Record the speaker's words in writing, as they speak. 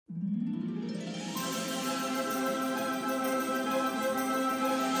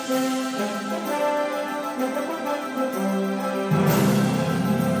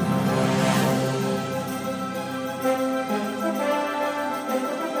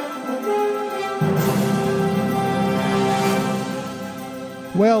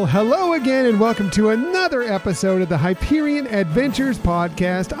Well, hello again and welcome to another episode of the Hyperion Adventures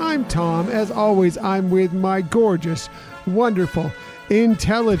Podcast. I'm Tom. As always, I'm with my gorgeous, wonderful,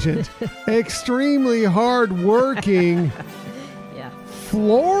 intelligent, extremely hardworking,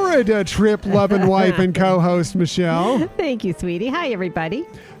 Florida trip loving wife and co-host Michelle. Thank you, sweetie. Hi, everybody.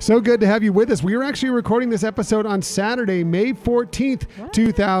 So good to have you with us. We are actually recording this episode on Saturday, May 14th,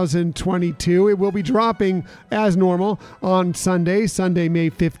 2022. It will be dropping as normal on Sunday, May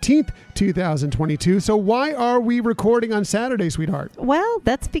 15th, 2022. So why are we recording on Saturday, sweetheart? Well,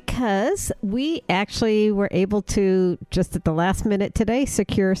 that's because we actually were able to, just at the last minute today,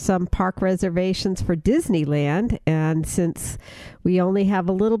 secure some park reservations for Disneyland. And since we only have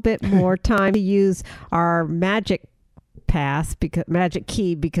a little bit more time to use our magic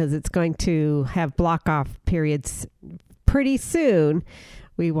key, because it's going to have block off periods pretty soon,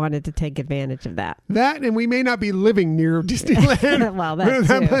 we wanted to take advantage of that. That, and we may not be living near Disneyland well,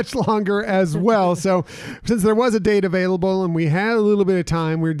 that much longer as well. So since there was a date available and we had a little bit of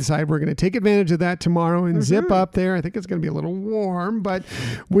time, we decided we're going to take advantage of that tomorrow and zip up there. I think it's going to be a little warm, but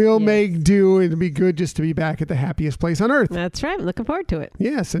we'll make do. It'll be good just to be back at the happiest place on earth. That's right. I'm looking forward to it.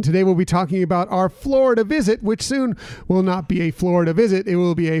 Yes. And today we'll be talking about our Florida visit, which soon will not be a Florida visit. It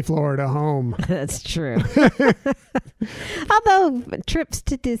will be a Florida home. That's true. Although trips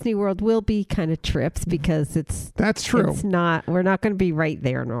to Disney World will be kind of trips because that's true. We're not going to be right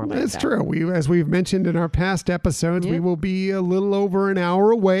there normally. That's true. As we've mentioned in our past episodes, we will be a little over an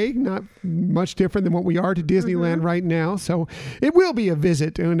hour away, not much different than what we are to Disneyland right now. So it will be a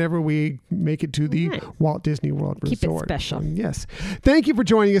visit whenever we make it to the Walt Disney World Resort. Keep it special. Yes. Thank you for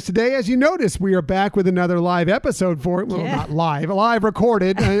joining us today. As you notice, we are back with another live episode for it. Well, not live, live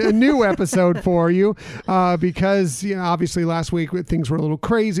recorded, a new episode for you because obviously last week things were a little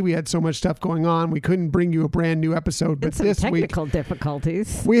crazy. We had so much stuff going on. We couldn't bring you a brand new episode. But this week, technical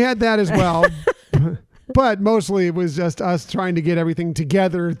difficulties. We had that as well. But mostly it was just us trying to get everything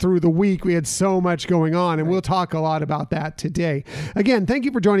together through the week. We had so much going on, and we'll talk a lot about that today. Again, thank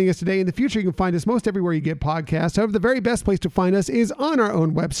you for joining us today. In the future, you can find us most everywhere you get podcasts. However, the very best place to find us is on our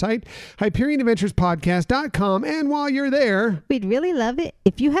own website, HyperionAdventuresPodcast.com. And while you're there, we'd really love it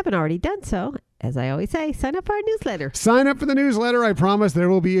if you haven't already done so. As I always say, sign up for our newsletter. Sign up for the newsletter. I promise there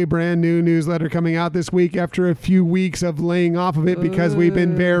will be a brand new newsletter coming out this week after a few weeks of laying off of it because we've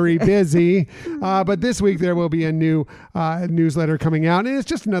been very busy. But this week there will be a new newsletter coming out. And it's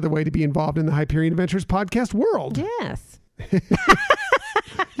just another way to be involved in the Hyperion Adventures podcast world. Yes.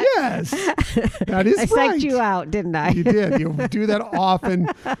 Yes, that is right. I psyched you out, didn't I? You did. You do that often,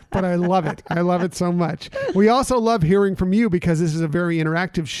 but I love it. I love it so much. We also love hearing from you because this is a very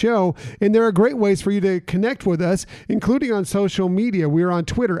interactive show, and there are great ways for you to connect with us, including on social media. We're on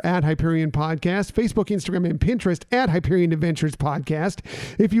Twitter at Hyperion Podcast, Facebook, Instagram, and Pinterest at Hyperion Adventures Podcast.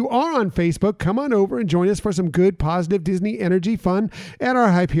 If you are on Facebook, come on over and join us for some good, positive Disney energy fun at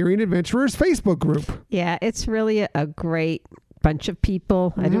our Hyperion Adventurers Facebook group. Yeah, it's really a great bunch of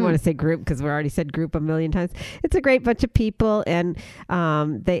people. I didn't want to say group because we already said group a million times. It's a great bunch of people, and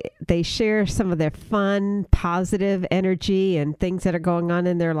they share some of their fun, positive energy and things that are going on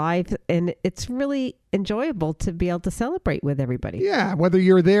in their lives, and it's really enjoyable to be able to celebrate with everybody. Yeah, whether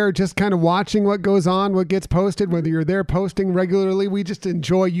you're there just kind of watching what goes on, what gets posted, whether you're there posting regularly, we just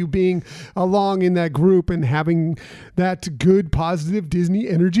enjoy you being along in that group and having that good, positive Disney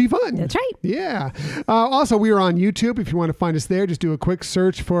energy fun. That's right. Yeah. Also, we are on YouTube. If you want to find us there, just do a quick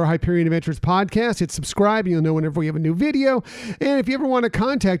search for Hyperion Adventures Podcast. Hit subscribe. You'll know whenever we have a new video. And if you ever want to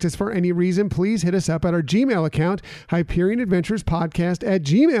contact us for any reason, please hit us up at our Gmail account,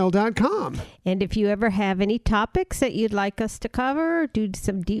 HyperionAdventuresPodcast@gmail.com. And if you ever have any topics that you'd like us to cover, do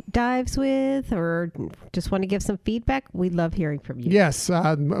some deep dives with, or just want to give some feedback, we love hearing from you. Yes,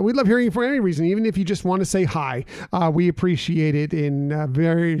 we love hearing you for any reason, even if you just want to say hi. We appreciate it in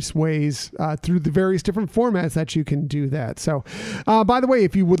various ways through the various different formats that you can do that. So, by the way,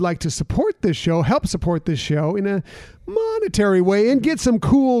 if you would like to support this show, help support this show in a monetary way and get some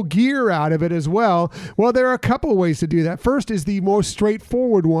cool gear out of it as well, well, there are a couple of ways to do that. First is the most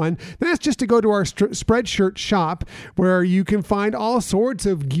straightforward one. That's just to go to our Spreadshirt shop, where you can find all sorts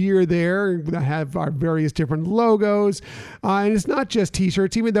of gear there that have our various different logos. And it's not just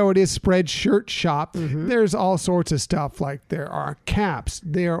t-shirts, even though it is Spreadshirt shop. There's all sorts of stuff, like there are caps,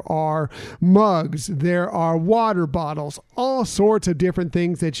 there are mugs, there are water bottles, all sorts of different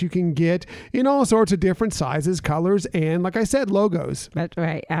things that you can get in all sorts of different sizes, colors, and like I said, logos. That's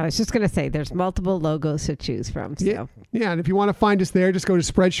right. I was just going to say there's multiple logos to choose from. So. Yeah. And if you want to find us there, just go to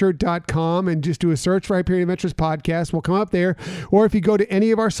spreadshirt.com and just do a search for Hyperion Adventures Podcast. We'll come up there. Or if you go to any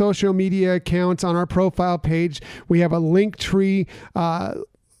of our social media accounts on our profile page, we have a link tree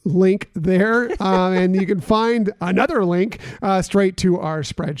link there, and you can find another link straight to our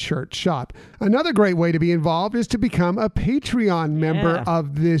Spreadshirt shop. Another great way to be involved is to become a Patreon member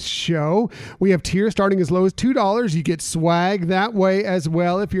of this show. We have tiers starting as low as $2. You get swag that way as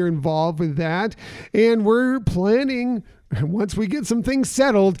well if you're involved with that. And we're planning, once we get some things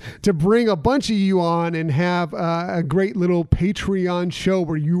settled, to bring a bunch of you on and have a great little Patreon show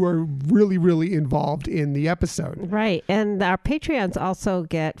where you are really, really involved in the episode. Right. And our Patreons also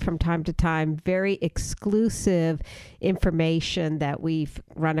get from time to time very exclusive information that we've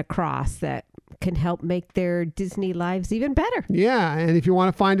run across that can help make their Disney lives even better. Yeah. And if you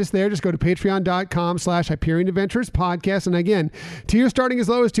want to find us there, just go to patreon.com/Hyperion Adventures Podcast. And again, tier starting as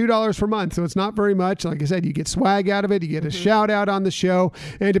low as $2 per month. So it's not very much. Like I said, you get swag out of it. You get a shout out on the show.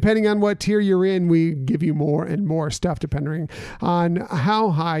 And depending on what tier you're in, we give you more and more stuff depending on how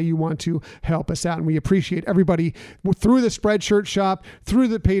high you want to help us out. And we appreciate everybody through the Spreadshirt shop, through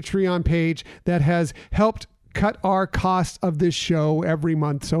the Patreon page that has helped cut our costs of this show every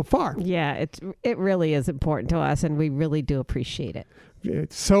month so far. Yeah, it really is important to us, and we really do appreciate it.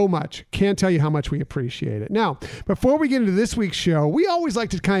 It's so much. Can't tell you how much we appreciate it. Now, before we get into this week's show, we always like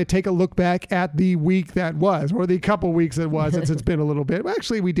to kind of take a look back at the week that was, or the couple weeks that was, since it's been a little bit. Well,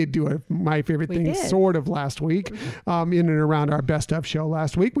 actually, we did do my favorite thing sort of last week, in and around our best of show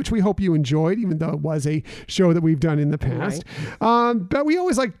last week, which we hope you enjoyed, even though it was a show that we've done in the past. Right. But we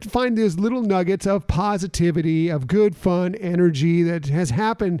always like to find those little nuggets of positivity, of good, fun energy that has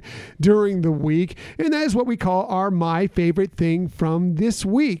happened during the week. And that is what we call our My Favorite Thing from this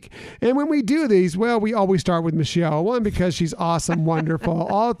week. And when we do these, well, we always start with Michelle. One, because she's awesome, wonderful,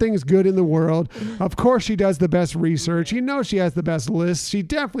 all things good in the world. Of course, she does the best research. You know, she has the best lists. She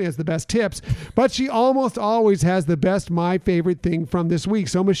definitely has the best tips, but she almost always has the best My Favorite Thing from this week.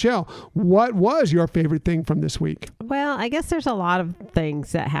 So Michelle, what was your favorite thing from this week? Well, I guess there's a lot of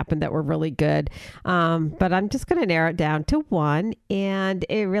things that happened that were really good. But I'm just going to narrow it down to one. And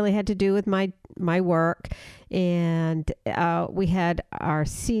it really had to do with my work. And we had our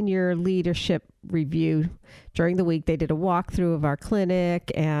senior leadership review during the week. They did a walkthrough of our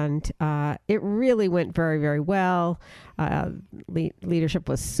clinic, and it really went very, very well. Leadership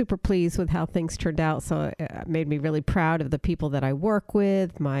was super pleased with how things turned out. So it made me really proud of the people that I work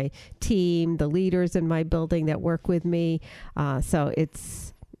with, my team, the leaders in my building that work with me. So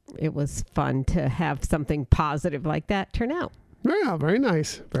it was fun to have something positive like that turn out. Yeah, very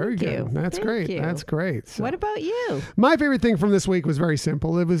nice. Very Thank good. you. That's Thank great. you. That's great. So, what about you? my favorite thing from this week was very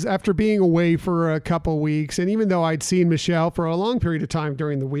simple. It was after being away for a couple weeks, and even though I'd seen Michelle for a long period of time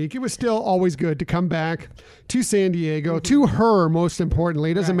during the week, it was still always good to come back to San Diego, to her most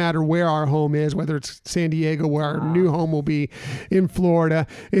importantly. It doesn't matter where our home is, whether it's San Diego, where our new home will be in Florida.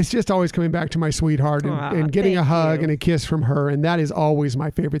 It's just always coming back to my sweetheart and getting a hug and a kiss from her, and that is always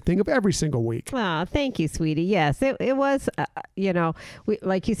my favorite thing of every single week. Oh, thank you, sweetie. Yes, it was,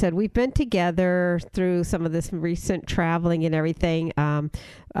 like you said, we've been together through some of this recent traveling and everything.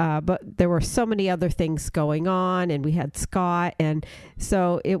 But there were so many other things going on, and we had Scott. And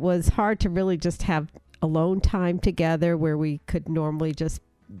so it was hard to really just have alone time together where we could normally just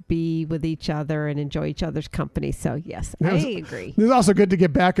be with each other and enjoy each other's company. So yes, I agree. It's also good to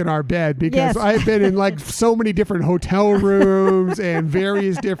get back in our bed because I've been in like so many different hotel rooms and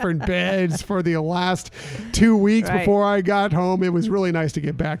various different beds for the last 2 weeks before I got home. It was really nice to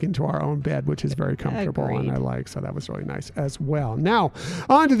get back into our own bed, which is very comfortable and I like. So that was really nice as well. Now,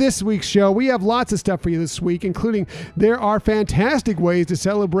 on to this week's show. We have lots of stuff for you this week, including there are fantastic ways to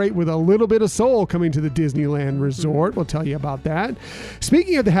celebrate with a little bit of soul coming to the Disneyland Resort. We'll tell you about that.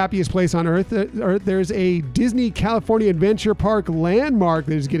 Speaking of the happiest place on earth, there's a Disney California Adventure Park landmark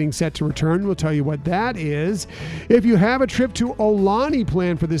that is getting set to return. We'll tell you what that is. If you have a trip to Aulani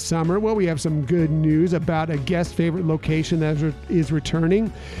planned for this summer, well, we have some good news about a guest favorite location that is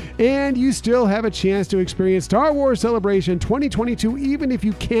returning. And you still have a chance to experience Star Wars Celebration 2022, even if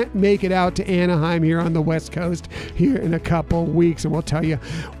you can't make it out to Anaheim here on the West Coast here in a couple weeks. And we'll tell you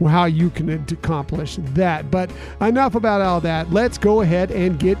how you can accomplish that. But enough about all that. Let's go ahead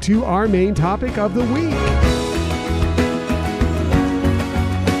and get to our main topic of the week.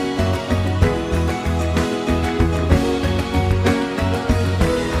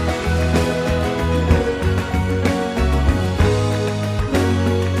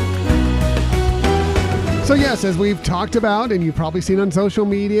 So yes, as we've talked about, and you've probably seen on social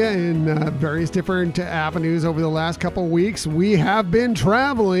media and various different avenues over the last couple of weeks, we have been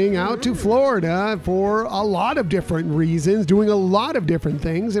traveling out to Florida for a lot of different reasons, doing a lot of different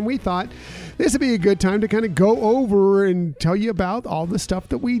things, and we thought this would be a good time to kind of go over and tell you about all the stuff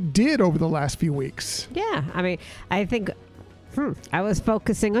that we did over the last few weeks. Yeah, I mean, I think I was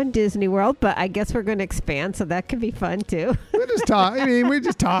focusing on Disney World, but I guess we're going to expand, so that could be fun too. We're just talking. I mean, we're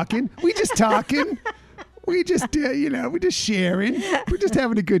just talking. We just talking. We just, we're just sharing. We're just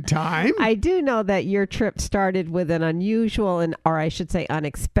having a good time. I do know that your trip started with an unusual or I should say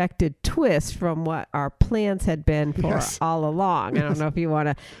unexpected twist from what our plans had been for all along. I don't know if you want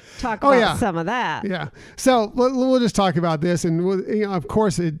to talk about some of that. Yeah. So we'll just talk about this. And, of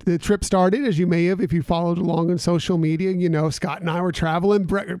course, the trip started, as you may have, if you followed along on social media, Scott and I were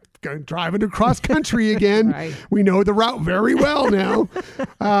driving across country again. Right. We know the route very well now.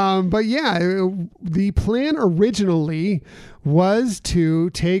 But the plan originally was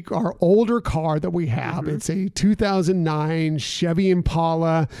to take our older car that we have. It's a 2009 Chevy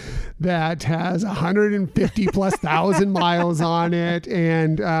Impala that has 150 plus thousand miles on it.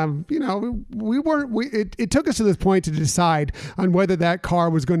 And, it took us to this point to decide on whether that car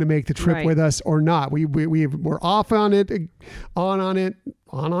was going to make the trip with us or not. We were off on it, on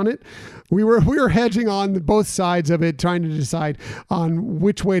it. We were hedging on both sides of it, trying to decide on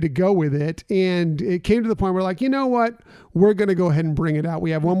which way to go with it. And it came to the point where like, you know what? We're going to go ahead and bring it out.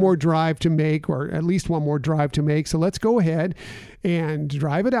 We have one more drive to make, or at least one more drive to make. So let's go ahead and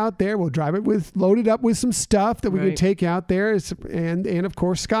drive it out there. We'll drive it loaded up with some stuff that we can take out there. And of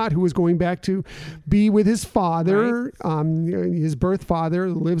course, Scott, who was going back to be with his father, his birth father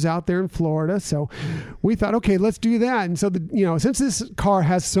lives out there in Florida. So we thought, okay, let's do that. And so, since this car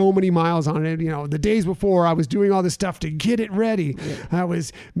has so many miles on it, the days before I was doing all this stuff to get it ready. I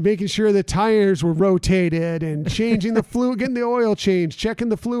was making sure the tires were rotated and changing the fluid, getting the oil changed, checking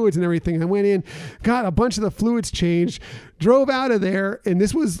the fluids and everything. I went in, got a bunch of the fluids changed, drove out of there, and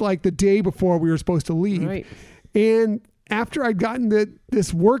this was like the day before we were supposed to leave. Right. And after I'd gotten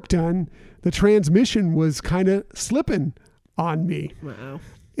this work done, the transmission was kind of slipping on me. Wow.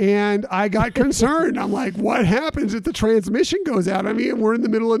 And I got concerned. I'm like, what happens if the transmission goes out? I mean, we're in the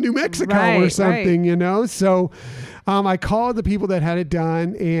middle of New Mexico or something, So I called the people that had it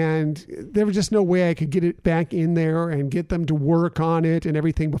done, and there was just no way I could get it back in there and get them to work on it and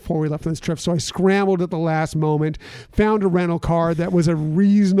everything before we left on this trip. So I scrambled at the last moment, found a rental car that was a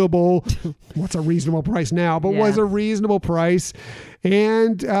reasonable, what's a reasonable price now, but was a reasonable price.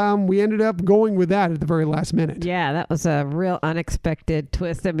 And we ended up going with that at the very last minute. Yeah, that was a real unexpected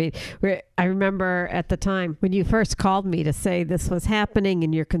twist. I mean, I remember at the time when you first called me to say this was happening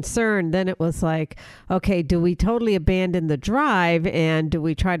and you're concerned, then it was like, okay, do we totally abandon the drive and do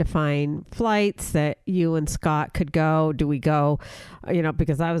we try to find flights that you and Scott could go? Do we go,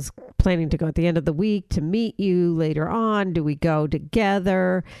 because I was planning to go at the end of the week to meet you later on. Do we go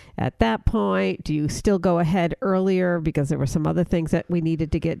together at that point? Do you still go ahead earlier because there were some other things that we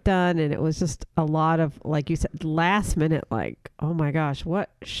needed to get done? And it was just a lot of, like you said, last minute, like, oh my gosh,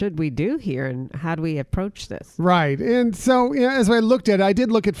 what should we do here? And how do we approach this? Right. And so as I looked at it, I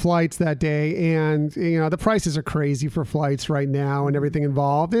did look at flights that day, and, the prices are crazy for flights right now and everything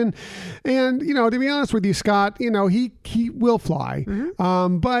involved. And to be honest with you, Scott, he will fly,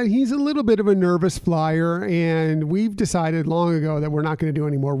 but he's a little bit of a nervous flyer, and we've decided long ago that we're not going to do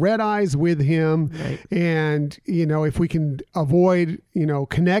any more red eyes with him. Right. And, if we can avoid,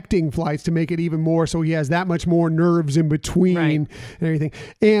 connecting flights to make it even more so he has that much more nerves in between and everything.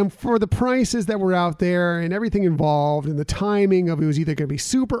 And for the prices that were out there and everything involved and the timing of it was either going to be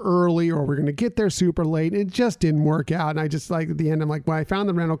super early or we're going to get there super late. And it just didn't work out. And I just at the end, I'm like, well, I found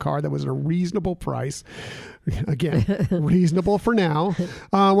the rental car that was at a reasonable price. Again, reasonable for now.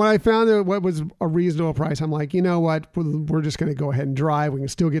 When I found what was a reasonable price, I'm like, you know what? We're just going to go ahead and drive. We can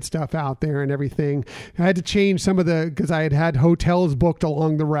still get stuff out there and everything. I had to change some of because I had hotels booked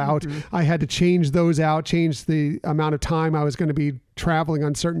along the route. I had to change those out, change the amount of time I was going to be traveling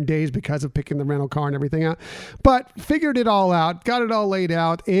on certain days because of picking the rental car and everything out, but figured it all out, got it all laid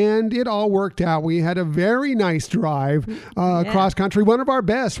out, and it all worked out. We had a very nice drive cross country, one of our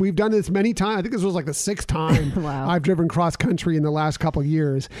best. We've done this many times. I think this was like the 6th time I've driven cross country in the last couple of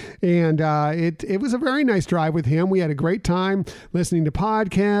years, and it was a very nice drive with him. We had a great time listening to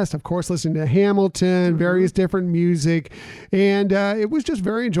podcasts, of course, listening to Hamilton, various different music, and it was just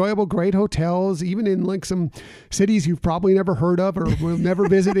very enjoyable. Great hotels, even in like some cities you've probably never heard of or will never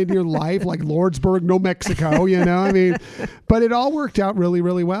visit in your life, like Lordsburg, New Mexico, but it all worked out really,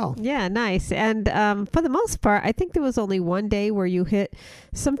 really well. Yeah, nice. And for the most part, I think there was only one day where you hit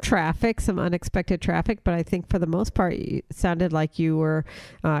some traffic, some unexpected traffic, but I think for the most part, it sounded like you were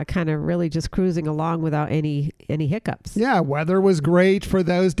kind of really just cruising along without any hiccups. Yeah, weather was great for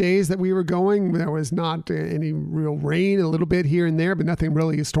those days that we were going. There was not any real rain, a little bit here and there, but nothing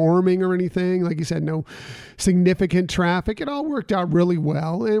really storming or anything. Like you said, no significant traffic. It all worked out really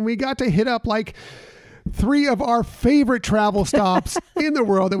well. And we got to hit up three of our favorite travel stops in the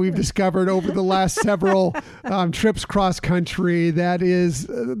world that we've discovered over the last several trips cross country. That is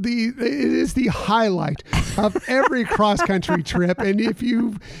it is the highlight of every cross country trip. And if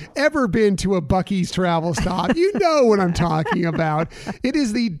you've ever been to a Buc-ee's travel stop, you know what I'm talking about. It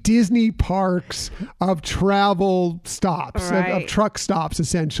is the Disney parks of travel stops, of truck stops,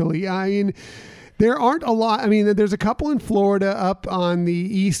 essentially. I mean, there aren't a lot. I mean, there's a couple in Florida up on the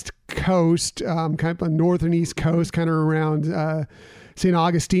East Coast, kind of on northern East Coast, kind of around St.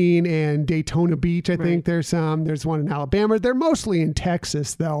 Augustine and Daytona Beach. I think there's one in Alabama. They're mostly in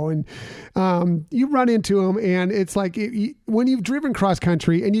Texas though. And you run into them and it's like when you've driven cross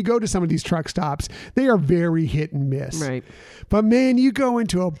country and you go to some of these truck stops, they are very hit and miss. Right. But man, you go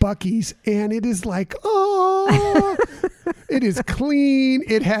into a Buc-ee's and it is like, oh, it is clean.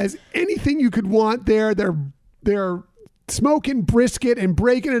 It has anything you could want there. They're smoking brisket and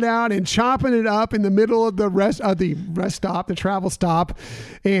breaking it out and chopping it up in the middle of the rest stop, the travel stop,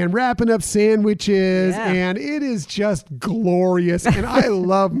 and wrapping up sandwiches. Yeah. And it is just glorious. And I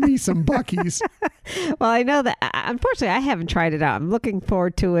love me some Buc-ee's. Well, I know that unfortunately I haven't tried it out. I'm looking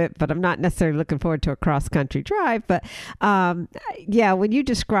forward to it, but I'm not necessarily looking forward to a cross country drive. But yeah, when you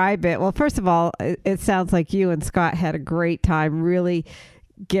describe it, well, first of all, it sounds like you and Scott had a great time really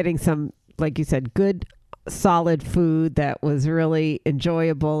getting some, like you said, good solid food that was really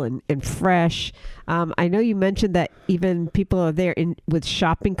enjoyable and fresh. I know you mentioned that even people are there with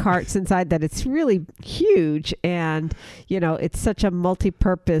shopping carts inside, that it's really huge. And, you know, it's such a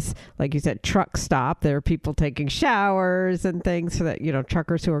multi-purpose, like you said, truck stop. There are people taking showers and things so that, you know,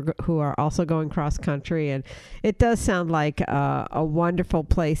 truckers who are also going cross country. And it does sound like a wonderful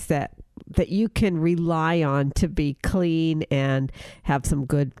place that you can rely on to be clean and have some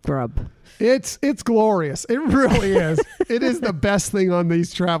good grub. It's glorious. It really is. It is the best thing on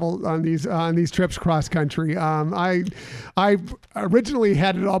these trips cross country. I originally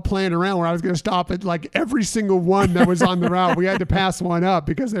had it all planned around where I was going to stop at like every single one that was on the route. We had to pass one up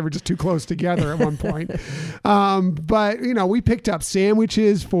because they were just too close together at one point. But you know, we picked up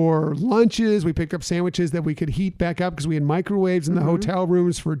sandwiches for lunches. We picked up sandwiches that we could heat back up because we had microwaves in the hotel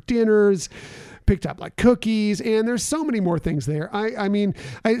rooms for dinners. Picked up like cookies, and there's so many more things there. I mean,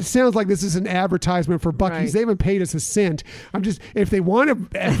 it sounds like this is an advertisement for Buc-ee's. Right. They haven't paid us a cent. If they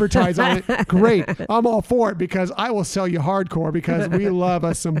want to advertise on it, great. I'm all for it because I will sell you hardcore because we love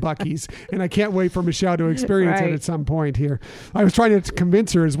us some Buc-ee's, and I can't wait for Michelle to experience it at some point here. I was trying to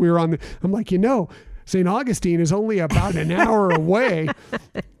convince her as we were on I'm like, you know, St. Augustine is only about an hour away.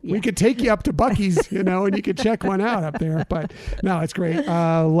 Yeah. We could take you up to Buc-ee's, you know, and you could check one out up there. But no, it's great.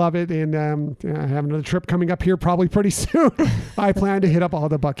 Love it. And I have another trip coming up here probably pretty soon. I plan to hit up all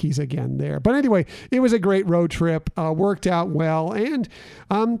the Buc-ee's again there. But anyway, it was a great road trip. Worked out well. And,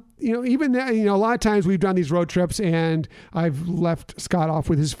 you know, even that, you know, a lot of times we've done these road trips and I've left Scott off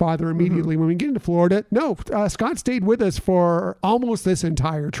with his father immediately when we get into Florida. No, Scott stayed with us for almost this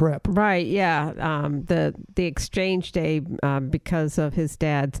entire trip. Right. Yeah. The exchange day, because of his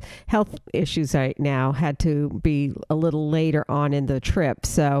dad's health issues right now, had to be a little later on in the trip.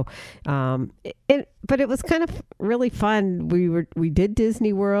 So, but it was kind of really fun. We did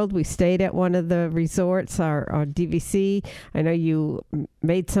Disney World. We stayed at one of the resorts, our DVC. I know you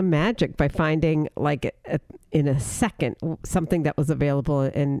made some magic by finding like in a second something that was available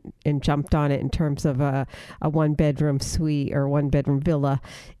and jumped on it in terms of a 1-bedroom suite or 1-bedroom villa.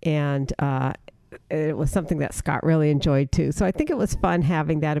 And it was something that Scott really enjoyed too. So I think it was fun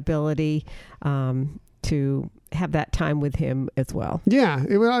having that ability to have that time with him as well. Yeah,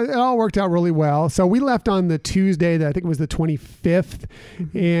 it all worked out really well. So we left on the Tuesday, I think it was the 25th,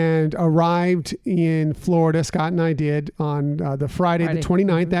 and arrived in Florida. Scott and I did on the Friday the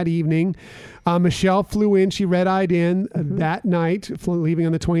 29th that evening. Michelle flew in. She red-eyed in that night, leaving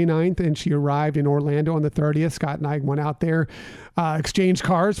on the 29th, and she arrived in Orlando on the 30th. Scott and I went out there, exchanged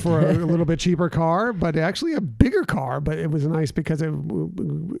cars for a little bit cheaper car, but actually a bigger car. But it was nice because it was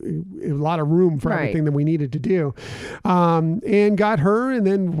a lot of room for everything that we needed to do. And got her, and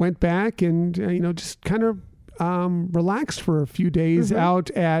then went back and just kind of relaxed for a few days out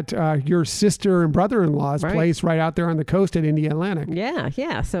at your sister and brother-in-law's place right out there on the coast at India Atlantic.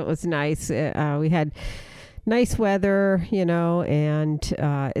 Yeah. So it was nice. We had nice weather, and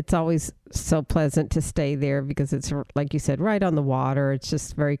it's always so pleasant to stay there because it's, like you said, right on the water. It's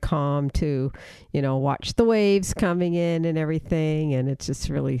just very calm to, watch the waves coming in and everything. And it's just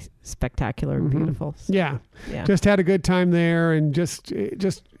really spectacular and beautiful. So, yeah. Just had a good time there, and just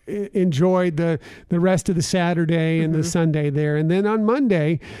enjoyed the rest of the Saturday and the Sunday there. And then on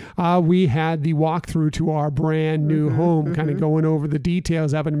Monday, we had the walkthrough to our brand new home, kind of going over the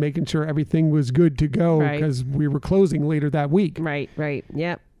details of it and making sure everything was good to go because we were closing later that week. Right.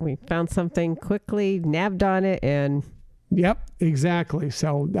 Yep. We found something quickly, nabbed on it, and... Yep, exactly.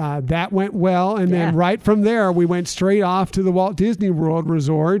 So that went well. And then right from there, we went straight off to the Walt Disney World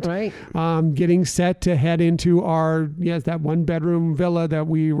Resort, getting set to head into that 1-bedroom villa that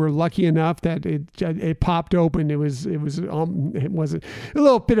we were lucky enough that it popped open. It was a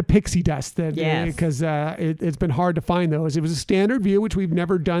little bit of pixie dust because it's been hard to find those. It was a standard view, which we've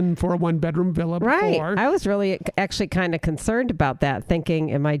never done for a 1-bedroom villa before. I was really actually kind of concerned about that,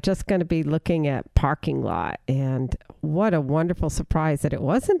 thinking, am I just going to be looking at parking lot? And what a wonderful surprise that it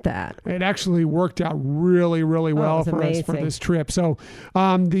wasn't that. It actually worked out really, really well for us for this trip. So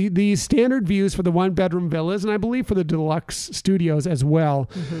the standard views for the 1-bedroom villas, and I believe for the deluxe studios as well,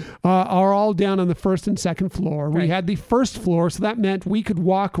 are all down on the first and second floor. We had the first floor, so that meant we could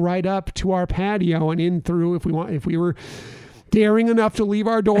walk right up to our patio and in through if we were daring enough to leave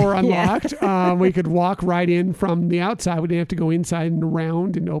our door unlocked. We could walk right in from the outside. We didn't have to go inside and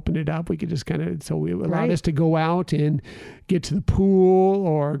around and open it up. We could just so it allowed us to go out and get to the pool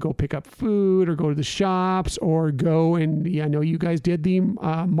or go pick up food or go to the shops or go and I know you guys did the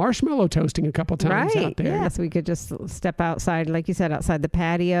marshmallow toasting a couple times out there. Yes, we could just step outside, like you said, outside the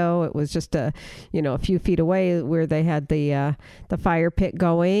patio. It was just a few feet away where they had the fire pit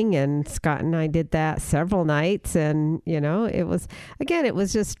going, and Scott and I did that several nights, and it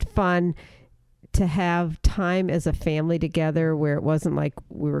was just fun to have time as a family together where it wasn't like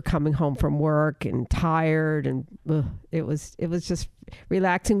we were coming home from work and tired, and it was just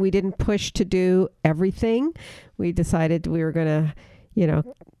relaxing. We didn't push to do everything. We decided we were going to,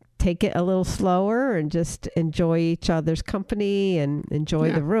 take it a little slower and just enjoy each other's company and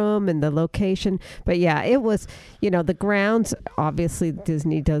enjoy the room and the location. But it was, the grounds, obviously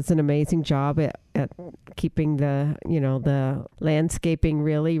Disney does an amazing job at keeping the landscaping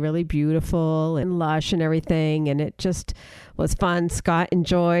really, really beautiful and lush and everything. And it just was fun. Scott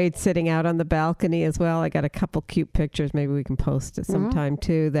enjoyed sitting out on the balcony as well. I got a couple cute pictures. Maybe we can post it sometime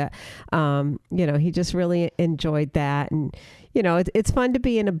too, that, he just really enjoyed that. And, it's fun to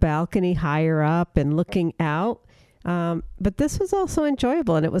be in a balcony higher up and looking out. But this was also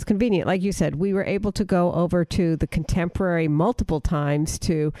enjoyable, and it was convenient. Like you said, we were able to go over to the Contemporary multiple times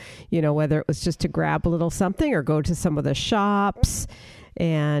to, whether it was just to grab a little something or go to some of the shops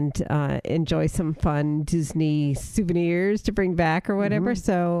and enjoy some fun Disney souvenirs to bring back or whatever.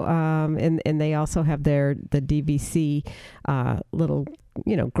 So, and they also have the DVC little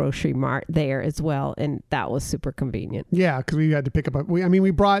grocery mart there as well, and that was super convenient. Yeah, because we had to pick up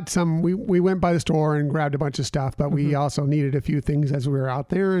we brought some. We went by the store and grabbed a bunch of stuff, but we also needed a few things as we were out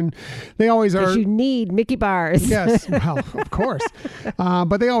there, and they always are. You need Mickey bars. Yes, well, of course,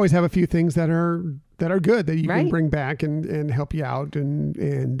 but they always have a few things that are good that you can bring back and help you out and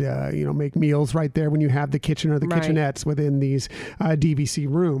make meals right there when you have the kitchen or the kitchenettes within these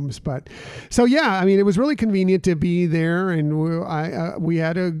DVC rooms. But so it was really convenient to be there, and we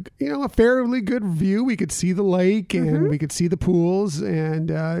had a fairly good view. We could see the lake and we could see the pools, and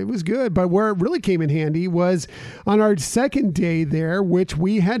it was good. But where it really came in handy was on our second day there, which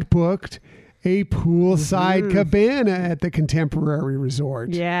we had booked a poolside cabana at the Contemporary Resort.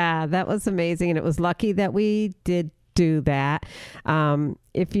 Yeah, that was amazing. And it was lucky that we did do that.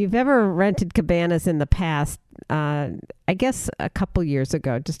 If you've ever rented cabanas in the past, I guess just a couple years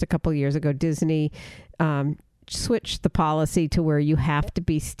ago, Disney switched the policy to where you have to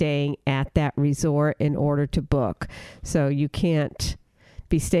be staying at that resort in order to book. So you can't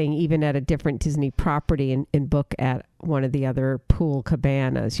be staying even at a different Disney property and book at one of the other pool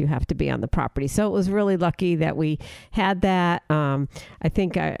cabanas. You have to be on the property. So it was really lucky that we had that. I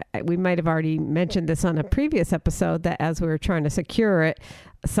think we might have already mentioned this on a previous episode, that as we were trying to secure it,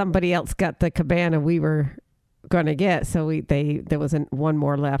 somebody else got the cabana we were going to get. So there wasn't one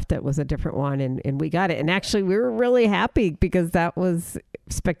more left that was a different one, and we got it. And actually we were really happy because that was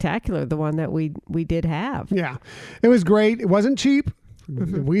spectacular, the one that we did have. Yeah, it was great. It wasn't cheap.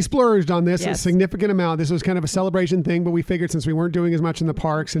 We splurged on this a significant amount. This was kind of a celebration thing, but we figured since we weren't doing as much in the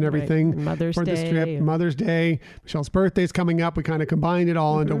parks and everything Mother's for Day, this trip, Mother's Day, Michelle's birthday's coming up, we kind of combined it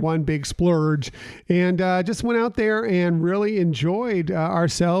all into one big splurge, and just went out there and really enjoyed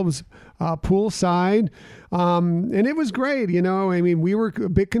ourselves poolside. And it was great. I mean, we were a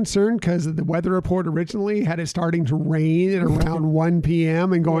bit concerned because the weather report originally had it starting to rain at around 1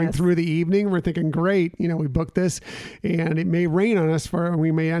 p.m. and going through the evening. We're thinking, great, we booked this and it may rain on us and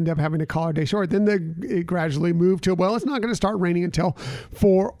we may end up having to call our day short. Then it gradually moved to, well, it's not going to start raining until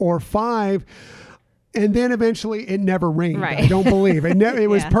 4 or 5. And then eventually it never rained. Right. I don't believe it. It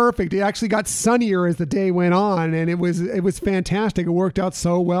was perfect. It actually got sunnier as the day went on, and it was fantastic. It worked out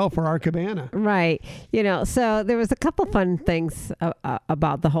so well for our cabana. Right. So there was a couple fun things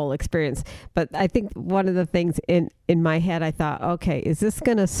about the whole experience, but I think one of the things in my head, I thought, okay, is this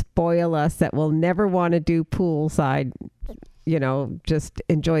going to spoil us that we'll never want to do poolside? Just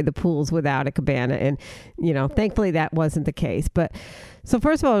enjoy the pools without a cabana. And, thankfully that wasn't the case. But so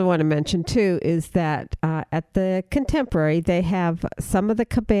first of all, I want to mention too, is that at the Contemporary, they have some of the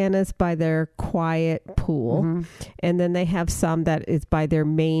cabanas by their quiet pool. Mm-hmm. And then they have some that is by their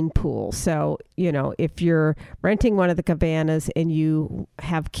main pool. So, if you're renting one of the cabanas and you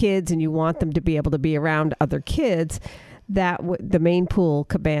have kids and you want them to be able to be around other kids, the main pool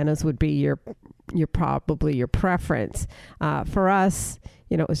cabanas would be probably your preference. For us,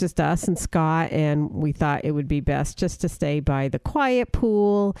 it was just us and Scott, and we thought it would be best just to stay by the quiet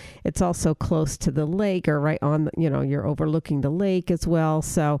pool. It's also close to the lake, or right on, you're overlooking the lake as well.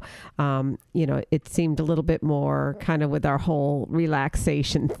 So, it seemed a little bit more kind of with our whole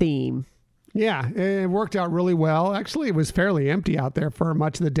relaxation theme. Yeah, it worked out really well. Actually, it was fairly empty out there for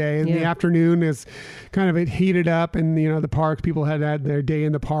much of the day. In the afternoon, is kind of it heated up, and the park people had their day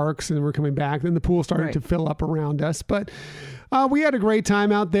in the parks, and we're coming back. Then the pool started to fill up around us, but we had a great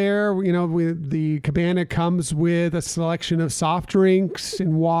time out there. The cabana comes with a selection of soft drinks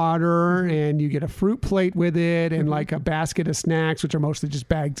and water, and you get a fruit plate with it, and like a basket of snacks, which are mostly just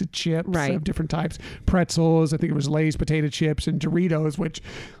bags of chips of different types, pretzels. I think it was Lay's potato chips and Doritos, which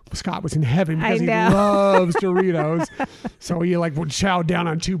Scott was in heaven because he loves Doritos. So he would chow down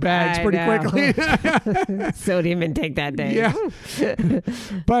on 2 bags pretty quickly. Sodium intake that day. Yeah.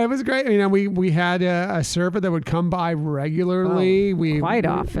 But it was great. We had a server that would come by regularly. Quite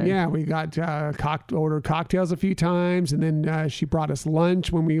often. Yeah. We got ordered cocktails a few times. And then she brought us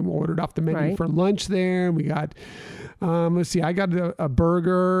lunch when we ordered off the menu for lunch there. And we got... let's see, I got a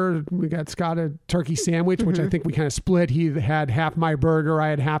burger. We got Scott a turkey sandwich, which I think we kind of split. He had half my burger. I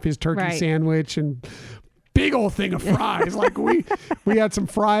had half his turkey sandwich, and big old thing of fries. We had some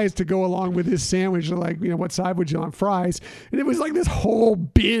fries to go along with his sandwich. What side would you want? Fries. And it was like this whole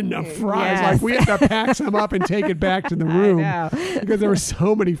bin of fries. Yes. We had to pack some up and take it back to the room because there were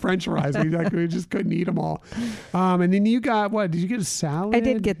so many French fries. We just couldn't eat them all. And then you got what? Did you get a salad? I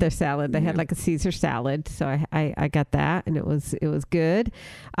did get their salad. They had a Caesar salad, so I got that, and it was good.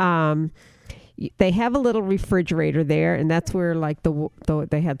 They have a little refrigerator there, and that's where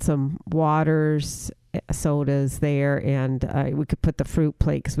they had some waters, sodas there, and we could put the fruit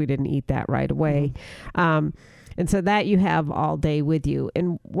plate because we didn't eat that right away. And so that you have all day with you.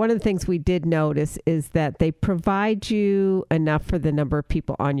 And one of the things we did notice is that they provide you enough for the number of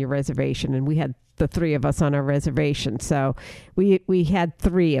people on your reservation. And we had the 3 of us on our reservation. So we had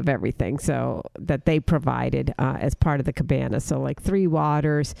 3 of everything so that they provided as part of the cabana. So 3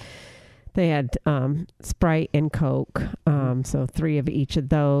 waters. They had Sprite and Coke, so 3 of each of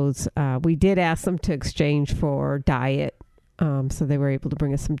those. We did ask them to exchange for diet, so they were able to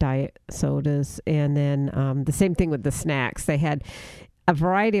bring us some diet sodas. And then the same thing with the snacks. They had a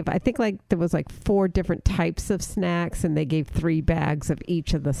variety of, I think there was 4 different types of snacks, and they gave 3 bags of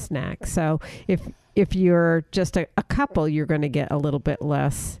each of the snacks. So if you're just a couple, you're going to get a little bit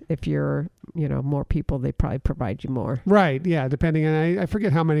less. If you're more people, they probably provide you more. Right. Yeah. Depending on, I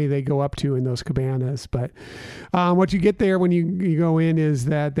forget how many they go up to in those cabanas, but what you get there when you go in is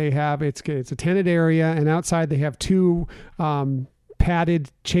that they have, it's a tented area, and outside they have 2 padded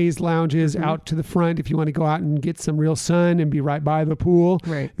chaise lounges out to the front. If you want to go out and get some real sun and be right by the pool,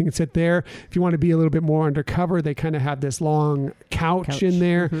 you can sit there. If you want to be a little bit more undercover, they kind of have this long couch in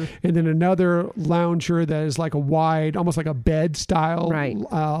there, and then another lounger that is like a wide, almost like a bed style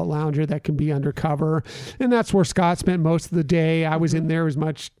lounger that can be undercover. And that's where Scott spent most of the day. I was in there as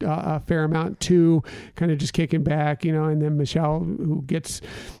much, a fair amount too, kind of just kicking back, and then Michelle, who gets,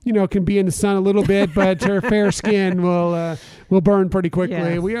 can be in the sun a little bit, but her fair skin will burn pretty quickly.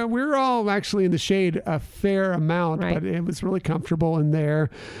 Yes. We're all actually in the shade a fair amount, but it was really comfortable in there.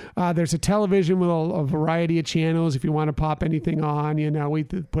 There's a television with a variety of channels if you want to pop anything on. We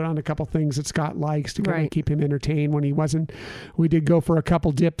put on a couple things that Scott likes to kind of keep him entertained when he wasn't. We did go for a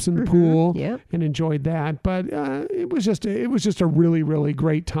couple dips in the pool and enjoyed that. But it was just a really, really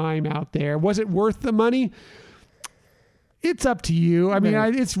great time out there. Was it worth the money? It's up to you. I mean,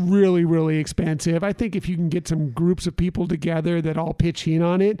 it's really, really expensive. I think if you can get some groups of people together that all pitch in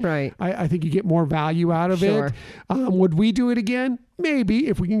on it, right. I think you get more value out of it. Would we do it again? Maybe,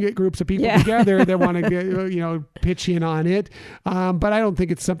 if we can get groups of people together that want to pitch in on it. But I don't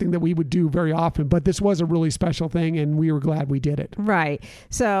think it's something that we would do very often. But this was a really special thing, and we were glad we did it. Right.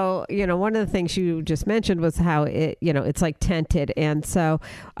 So, one of the things you just mentioned was how it's like tented. And so,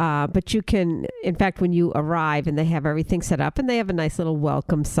 but you can, in fact, when you arrive and they have everything set up and they have a nice little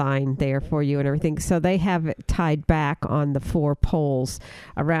welcome sign there for you and everything. So they have it tied back on the 4 poles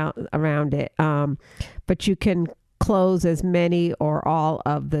around it. But you can close as many or all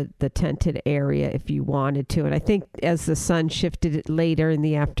of the tented area if you wanted to. And I think as the sun shifted it later in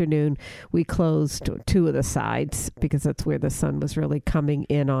the afternoon, we closed 2 of the sides because that's where the sun was really coming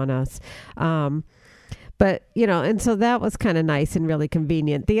in on us. But, and so that was kind of nice and really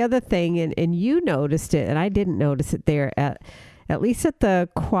convenient. The other thing, and you noticed it, and I didn't notice it there, at least at the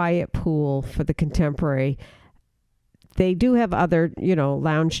quiet pool for the Contemporary, they do have other,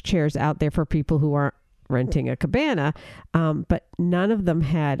 lounge chairs out there for people who aren't renting a cabana, but none of them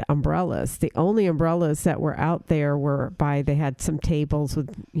had umbrellas. The only umbrellas that were out there they had some tables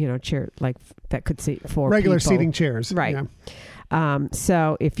with, chair like that could seat 4 regular people. Seating chairs. Right. Yeah.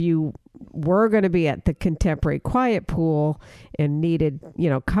 So if you were going to be at the Contemporary quiet pool and needed,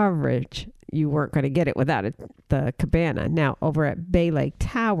 coverage, you weren't going to get it without the cabana. Now over at Bay Lake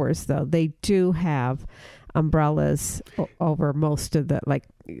Towers, though, they do have umbrellas over most of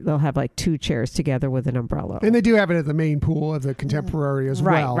they'll have 2 chairs together with an umbrella. And they do have it at the main pool of the Contemporary as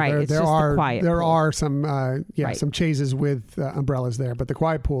well. Right. There are some some chases with umbrellas there, but the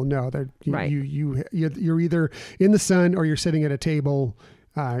quiet pool, no. You're either in the sun or you're sitting at a table.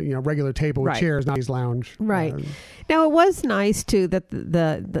 Regular table with chairs, not these lounge. Right. Now it was nice too that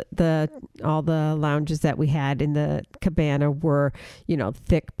the all the lounges that we had in the cabana were,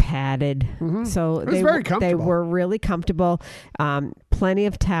 thick padded. Mm-hmm. So it was very comfortable. They were really comfortable. Plenty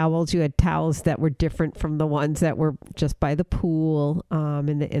of towels. You had towels that were different from the ones that were just by the pool.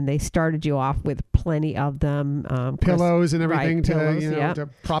 And they started you off with plenty of them. Pillows and everything to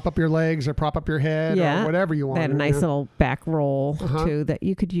prop up your legs or prop up your head or whatever you want. They had a nice little back roll too that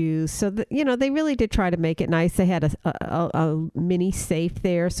you could use. So they really did try to make it nice. They had a mini safe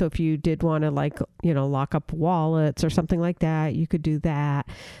there, so if you did want to lock up wallets or something like that, you could do that.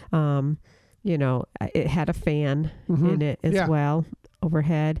 It had a fan in it as well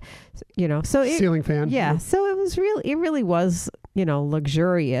overhead. So ceiling fan. Yeah. So it really was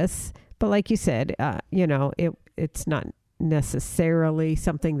luxurious. But like you said, it's not necessarily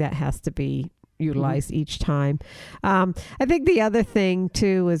something that has to be utilized each time. I think the other thing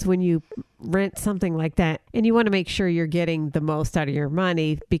too is when you rent something like that and you want to make sure you're getting the most out of your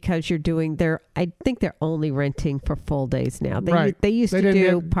money because I think they're only renting for full days now. They used to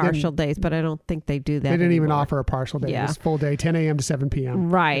do partial days, but I don't think they do that. They didn't anymore. even offer a partial day. It was full day, 10 a.m. to 7 p.m.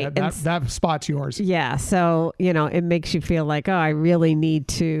 Right. Yeah, that spot's yours. Yeah. So, it makes you feel like, I really need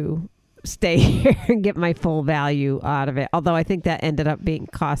to stay here and get my full value out of it. Although I think that ended up being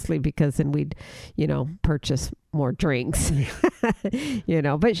costly because then we'd, purchase more drinks, but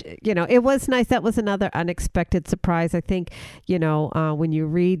it was nice. That was another unexpected surprise. I think, when you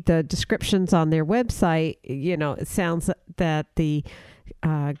read the descriptions on their website, it sounds that the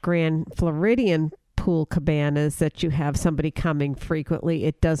Grand Floridian pool cabanas that you have somebody coming frequently.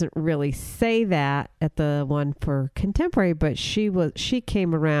 It doesn't really say that at the one for Contemporary, but she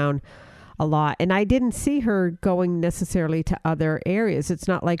came around a lot. And I didn't see her going necessarily to other areas. It's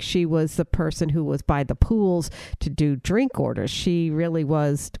not like she was the person who was by the pools to do drink orders. She really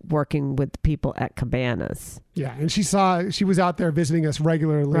was working with people at cabanas. Yeah, and she was out there visiting us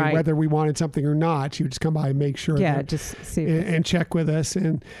regularly, whether we wanted something or not. She would just come by and make sure. Yeah, just see and check with us.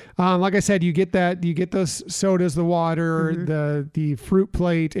 And like I said, you get those sodas, the water, the fruit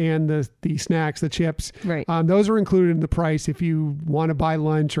plate, and the snacks, the chips. Right. Those are included in the price. If you want to buy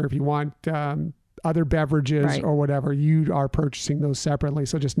lunch or if you want other beverages or whatever, you are purchasing those separately.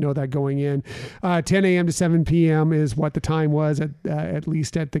 So just know that going in. 10 a.m. to 7 p.m. is what the time was at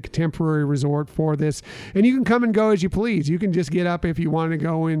least at the Contemporary Resort for this. And you can come and go as you please. You can just get up if you want to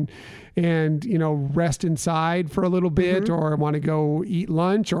go and rest inside for a little bit or want to go eat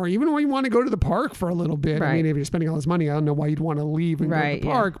lunch or even when you want to go to the park for a little bit. Right. I mean, if you're spending all this money, I don't know why you'd want to leave and go to the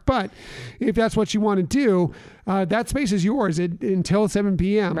park. Yeah. But if that's what you want to do, that space is yours until 7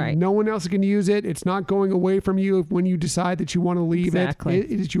 p.m. Right. No one else can use it. It's not going away from you when you decide that you want to leave it.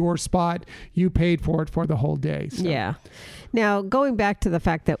 It is your spot. You paid for it for the whole day. So. Yeah. Now, going back to the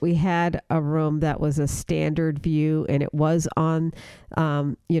fact that we had a room that was a standard view and it was on,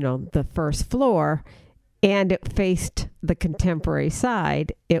 the first floor, and it faced the contemporary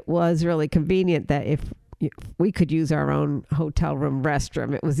side, it was really convenient that if we could use our own hotel room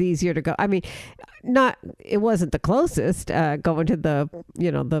restroom, it was easier to go. I mean, it wasn't the closest, going to the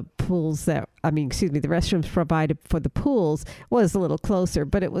pools the restrooms provided for the pools was a little closer,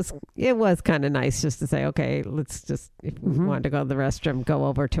 but it was kind of nice just to say, okay, let's just, if we wanted to go to the restroom, go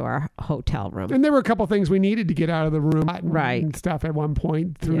over to our hotel room. And there were a couple things we needed to get out of the room and stuff at one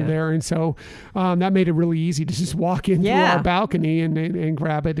point through there. And so that made it really easy to just walk in through our balcony and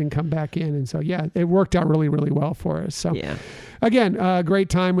grab it and come back in. And so, it worked out really, really well for us. So again, great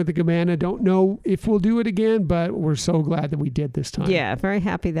time with the Cabana. Don't know if we'll do it again, but we're so glad that we did this time. Yeah, very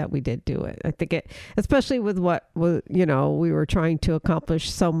happy that we did do it. I think especially with what we were trying to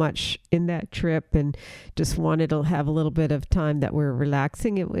accomplish so much in that trip, and just wanted to have a little bit of time that we're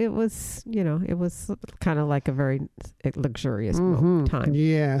relaxing. It was kind of like a very luxurious time.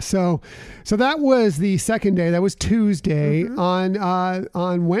 Yeah. So that was the second day. That was Tuesday.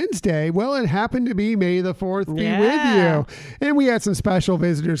 On Wednesday. Well, it happened to be May the 4th be with you. And we had some special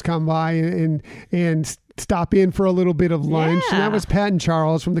visitors come by and stop in for a little bit of lunch. And that was Pat and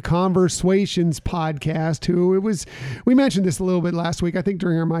Charles from the Conversations podcast, we mentioned this a little bit last week, I think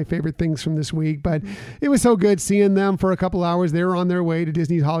during our My Favorite Things from this week, but it was so good seeing them for a couple hours. They were on their way to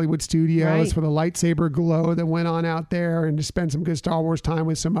Disney's Hollywood Studios for the lightsaber glow that went on out there, and to spend some good Star Wars time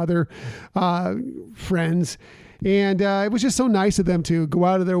with some other friends. And it was just so nice of them to go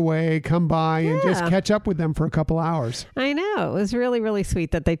out of their way, come by, and just catch up with them for a couple hours. I know. It was really, really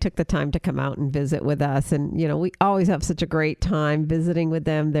sweet that they took the time to come out and visit with us. And, we always have such a great time visiting with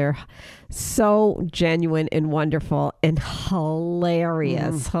them. They're so genuine and wonderful and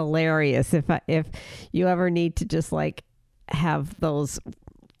hilarious. Hilarious. If you ever need to just have those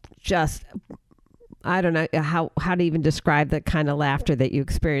just... I don't know how to even describe the kind of laughter that you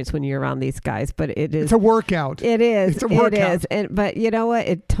experience when you're around these guys, but it's a workout. It is. It's a workout. It is. But you know what?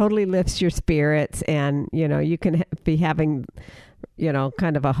 It totally lifts your spirits, and you can be having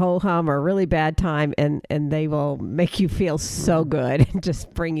kind of a ho-hum or a really bad time, and they will make you feel so good and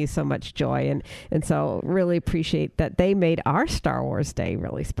just bring you so much joy. And so really appreciate that they made our Star Wars day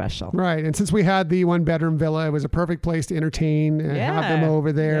really special. Right. And since we had the 1-bedroom villa, it was a perfect place to entertain and have them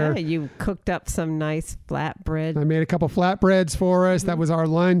over there. Yeah, you cooked up some nice flatbread. I made a couple flatbreads for us. That was our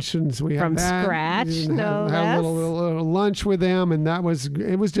lunch. And so we had that. Scratch. Had a little lunch with them. And it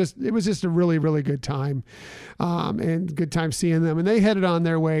was just a really, really good time. And good time seeing them. And they headed on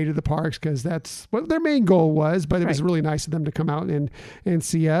their way to the parks because that's what their main goal was. But it was really nice of them to come out and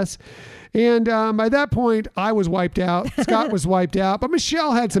see us. And by that point, I was wiped out. Scott was wiped out. But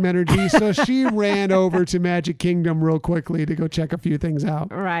Michelle had some energy, so she ran over to Magic Kingdom real quickly to go check a few things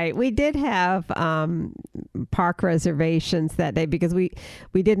out. Right. We did have park reservations that day because we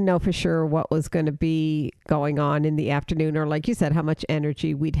didn't know for sure what was going to be going on in the afternoon, or like you said, how much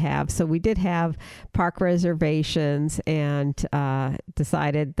energy we'd have. So we did have park reservations and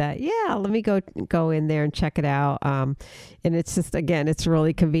decided that, let me go in there and check it out. And it's just, again, it's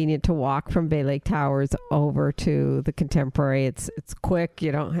really convenient to walk from Bay Lake Towers over to the Contemporary. It's quick.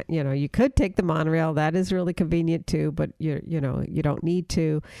 You don't, you could take the monorail. That is really convenient too, but you don't need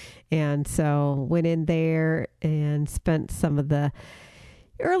to. And so went in there and spent some of the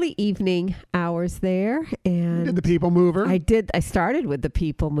early evening hours there. And you did the People Mover. I started with the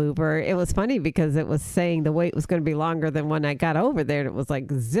People Mover. It was funny because it was saying the wait was going to be longer than when I got over there. And it was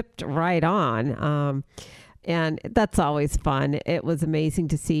zipped right on. And that's always fun. It was amazing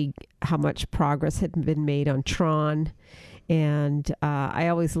to see how much progress had been made on Tron. And I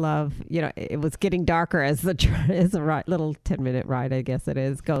always love, it was getting darker as the little 10-minute ride, I guess it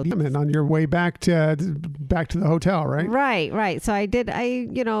is. And on your way back to the hotel, right? Right. So I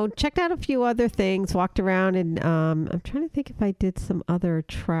checked out a few other things, walked around, and I'm trying to think if I did some other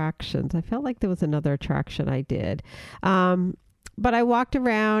attractions. I felt like there was another attraction I did. But I walked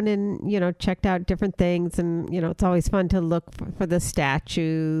around and, checked out different things. And, it's always fun to look for the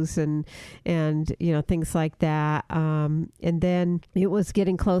statues and things like that. And then it was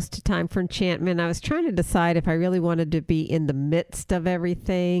getting close to time for Enchantment. I was trying to decide if I really wanted to be in the midst of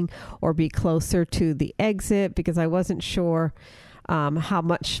everything or be closer to the exit, because I wasn't sure how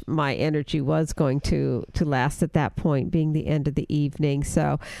much my energy was going to last at that point, being the end of the evening.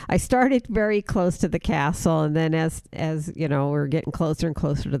 So I started very close to the castle, and then as we're getting closer and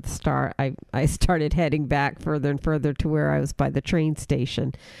closer to the start, I started heading back further and further to where I was by the train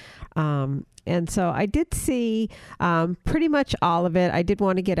station. And so I did see pretty much all of it. I did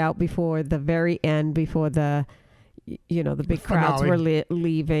want to get out before the very end, before the the big crowds were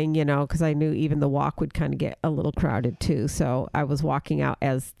leaving, because I knew even the walk would kind of get a little crowded too. So I was walking out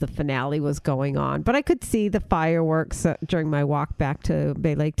as the finale was going on, but I could see the fireworks during my walk back to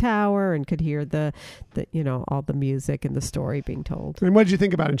Bay Lake Tower, and could hear the all the music and the story being told. And what did you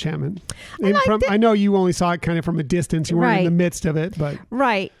think about Enchantment? I know you only saw it kind of from a distance. You weren't in the midst of it, but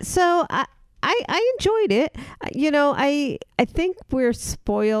right. So I enjoyed it. I think we're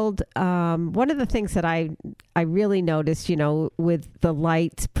spoiled. One of the things that I really noticed, with the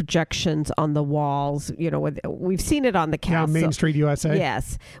lights projections on the walls, we've seen it on the castle. Yeah, Main Street, USA.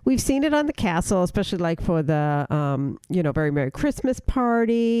 Yes. We've seen it on the castle, especially like for the, Very Merry Christmas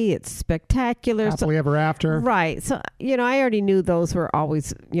party. It's spectacular. Happily Ever After. Right. So, I already knew those were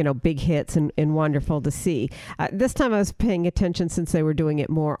always, big hits and wonderful to see. This time I was paying attention since they were doing it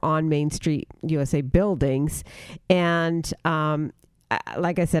more on Main Street, USA buildings. And,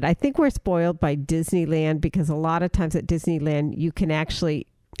 like I said, I think we're spoiled by Disneyland, because a lot of times at Disneyland, you can actually,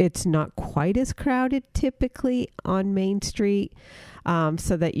 it's not quite as crowded typically on Main Street,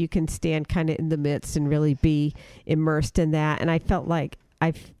 so that you can stand kind of in the midst and really be immersed in that. And I felt like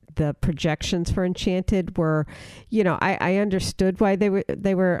the projections for Enchanted were, I understood why they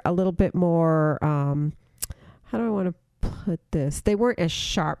were a little bit more, how do I want to put this? They weren't as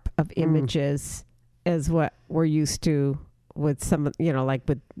sharp of images as what we're used to with some, like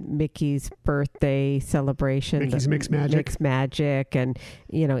with Mickey's birthday celebration, Mickey's Mixed Magic, and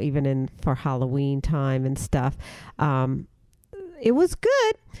even for Halloween time and stuff. It was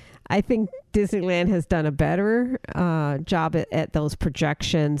good. I think Disneyland has done a better job at those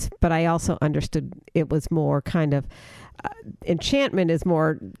projections, but I also understood it was more kind of Enchantment is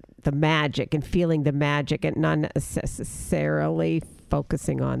more the magic and feeling the magic, and not necessarily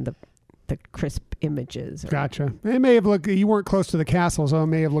focusing on the crisp images. Gotcha. It may have looked, you weren't close to the castle, so it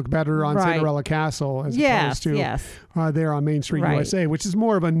may have looked better on Cinderella Castle as opposed to there on Main Street, USA, which is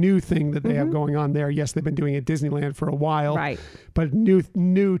more of a new thing that they have going on there. Yes, they've been doing it at Disneyland for a while, but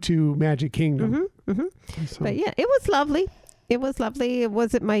new to Magic Kingdom. So. But yeah, it was lovely. It was lovely.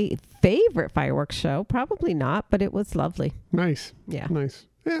 Was it my favorite fireworks show? Probably not, but it was lovely. Nice. Yeah. Nice.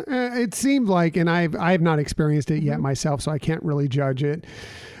 It seemed like, and I have not experienced it yet myself, so I can't really judge it.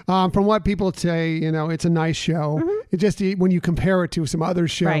 From what people say, it's a nice show. It just, when you compare it to some other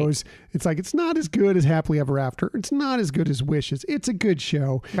shows, it's like, it's not as good as Happily Ever After. It's not as good as Wishes. It's a good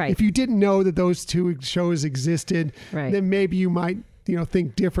show. If you didn't know that those two shows existed, then maybe you might,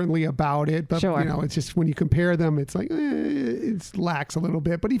 think differently about it. But, it's just when you compare them, it's like, it lacks a little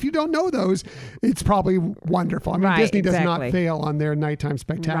bit. But if you don't know those, it's probably wonderful. I mean, Disney does not fail on their nighttime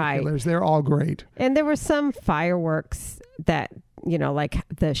spectaculars. They're all great. And there were some fireworks that, like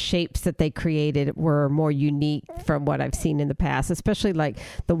the shapes that they created were more unique from what I've seen in the past, especially like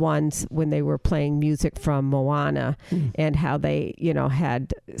the ones when they were playing music from Moana and how they,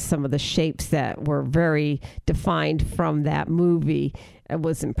 had some of the shapes that were very defined from that movie. It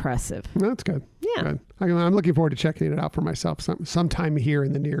was impressive. That's good. Yeah. Good. I'm looking forward to checking it out for myself sometime here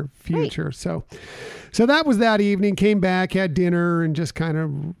in the near future. So that was that evening. Came back, had dinner, and just kind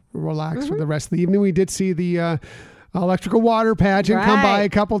of relaxed for the rest of the evening. We did see the electrical water pageant come by a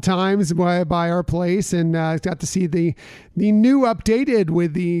couple times by our place, and got to see the new updated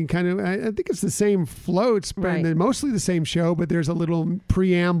with the kind of, I think it's the same floats, but mostly the same show, but there's a little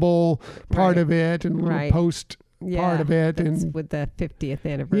preamble part of it and a little post part of it, and with the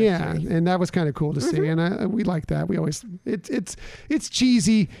 50th anniversary. Yeah, and that was kind of cool to see, and we like that. We always it's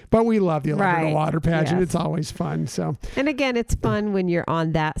cheesy, but we love the electrical water pageant. Yes. It's always fun. So, and again, it's fun when you're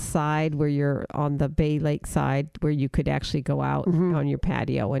on that side, where you're on the Bay Lake side, where you could actually go out on your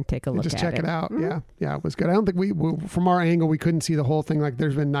patio and take a look just at check it out. Yeah, it was good. I don't think we from our angle we couldn't see the whole thing. Like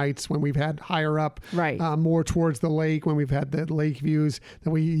there's been nights when we've had higher up, more towards the lake, when we've had the lake views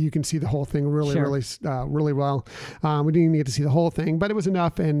that you can see the whole thing really well. We didn't even get to see the whole thing, but it was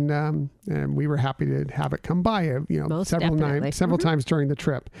enough, and we were happy to have it come by, several times during the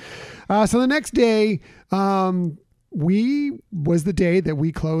trip. So the next day, was the day that we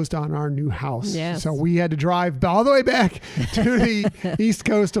closed on our new house. Yes. So we had to drive all the way back to the east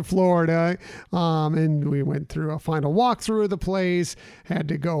coast of Florida. And we went through a final walkthrough of the place, had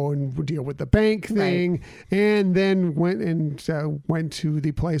to go and deal with the bank thing, and then went to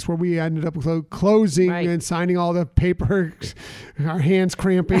the place where we ended up closing and signing all the paper, our hands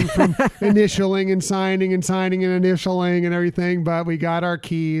cramping from initialing and signing and initialing and everything. But we got our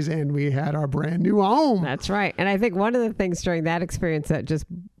keys and we had our brand new home. That's right. And I think one of the things during that experience that just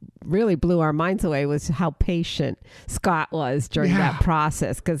really blew our minds away was how patient Scott was during that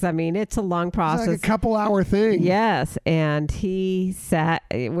process. Because, I mean, it's a long process. It's like a couple hour thing. Yes. And he sat,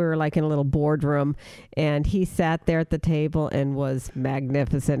 we were like in a little boardroom, and he sat there at the table and was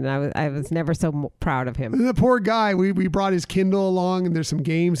magnificent. And I was never so proud of him. The poor guy, we brought his Kindle along, and there's some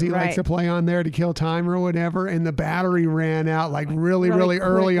games he likes to play on there to kill time or whatever. And the battery ran out like really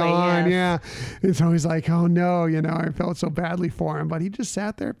early on. Yes. Yeah. And so he's like, oh no, I felt so badly for him, but he just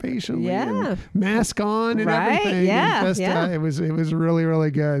sat there patiently, and mask on and everything. Yeah. And just, it was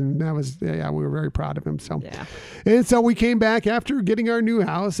really good. And that was, we were very proud of him. So, and so we came back after getting our new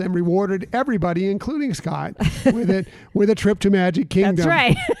house and rewarded everybody, including Scott, with a trip to Magic Kingdom. That's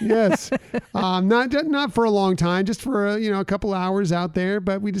right. Yes. Not for a long time, just for a couple hours out there,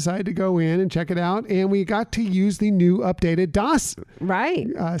 but we decided to go in and check it out, and we got to use the new updated DOS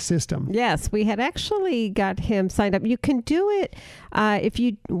system. Yes, we had actually got him signed up. You can do it if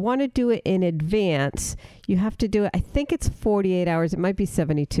you want to do it in advance. You have to do it, I think it's 48 hours. It might be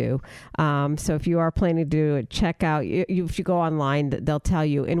 72. So if you are planning to do it, check out. If you go online, they'll tell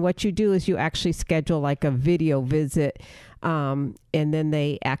you. And what you do is you actually schedule like a video visit, and then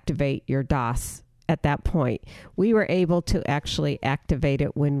they activate your DOS. At that point, we were able to actually activate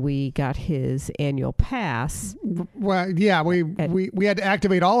it when we got his annual pass. Well, yeah, we had to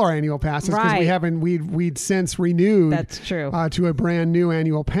activate all our annual passes because we'd since renewed. That's true. To a brand new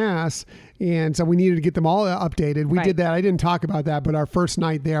annual pass. And so we needed to get them all updated. We did that. I didn't talk about that, but our first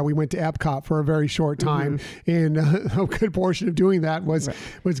night there, we went to Epcot for a very short time. And a good portion of doing that was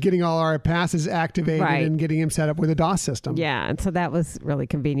getting all our passes activated and getting them set up with a DOS system. Yeah. And so that was really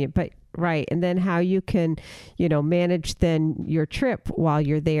convenient. But and then how you can, manage then your trip while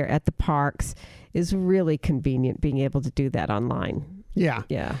you're there at the parks is really convenient, being able to do that online. Yeah.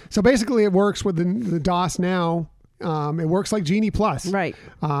 Yeah. So basically it works with the DOS now. It works like Genie Plus. Right.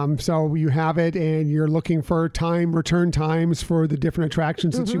 So you have it and you're looking for return times for the different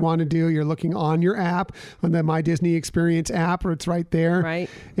attractions that you want to do. You're looking on your app, on the My Disney Experience app, or it's right there. Right.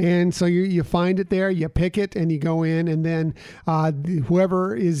 And so you find it there, you pick it, and you go in, and then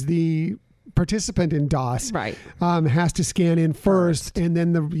whoever is the participant in DOS has to scan in first, and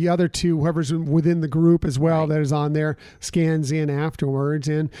then the other two, whoever's within the group as well that is on there, scans in afterwards.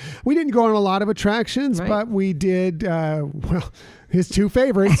 And we didn't go on a lot of attractions, but we did his two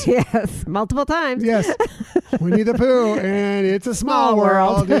favorites. Yes, multiple times. Yes, Winnie the Pooh and It's a Small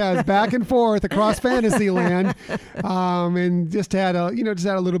World. Yes, back and forth across Fantasyland, and just had a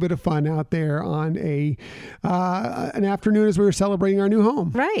little bit of fun out there on an afternoon as we were celebrating our new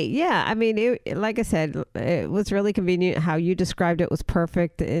home. Right. Yeah. I mean, like I said, it was really convenient. How you described it was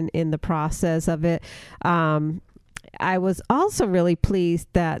perfect in the process of it. I was also really pleased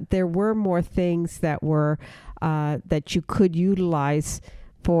that there were more things that were that you could utilize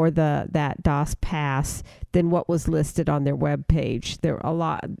for that DOS pass than what was listed on their webpage. There were a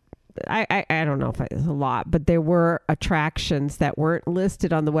lot. I don't know if it was a lot, but there were attractions that weren't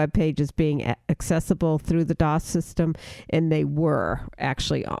listed on the webpage as being accessible through the DOS system, and they were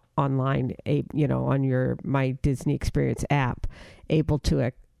actually online, on your My Disney Experience app, able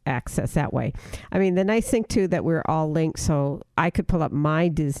to access that way. I mean, the nice thing too that we're all linked, so I could pull up My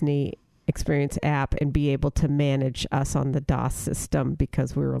Disney Experience app and be able to manage us on the DOS system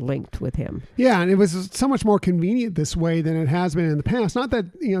because we were linked with him. Yeah, and it was so much more convenient this way than it has been in the past. Not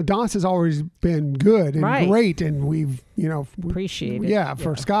that DOS has always been good and great, and we've appreciate it.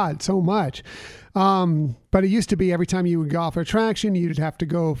 For Scott so much. But it used to be every time you would go off an attraction, you'd have to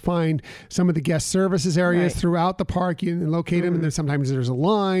go find some of the guest services areas throughout the park and locate them. And then sometimes there's a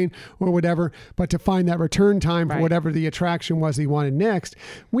line or whatever. But to find that return time for whatever the attraction was that you wanted next,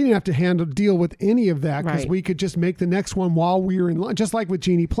 we didn't have to deal with any of that because we could just make the next one while we were in line. Just like with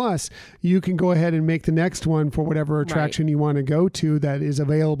Genie Plus, you can go ahead and make the next one for whatever attraction you want to go to that is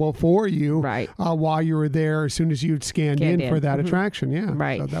available for you while you were there as soon as you'd scanned in for that attraction. Yeah.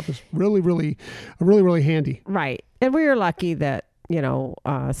 Right. So that was really handy. Right. And we were lucky that,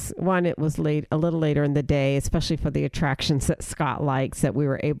 one, it was a little later in the day, especially for the attractions that Scott likes, that we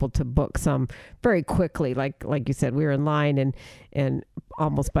were able to book some very quickly. Like you said, we were in line and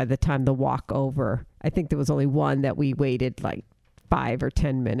almost by the time the walk over, I think there was only one that we waited like 5 or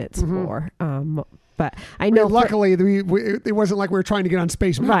 10 minutes for. But I know, luckily, it wasn't like we were trying to get on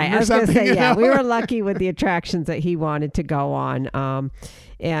Space Mountain. Right. I was going to say, we were lucky with the attractions that he wanted to go on.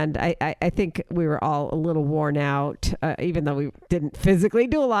 And I think we were all a little worn out, even though we didn't physically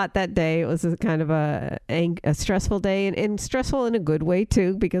do a lot that day. It was a kind of a stressful day, and stressful in a good way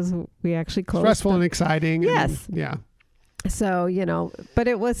too, because we actually closed. Stressful and exciting. Yes. Yeah. So but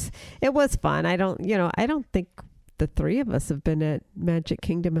it was fun. I don't think the three of us have been at Magic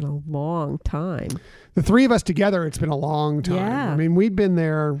Kingdom in a long time. The three of us together, it's been a long time. Yeah. I mean, we'd been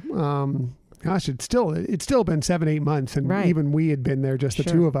there, gosh, it's still been 7-8 months, and even we had been there, just the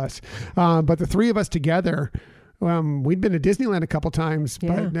two of us. But the three of us together, we'd been to Disneyland a couple times,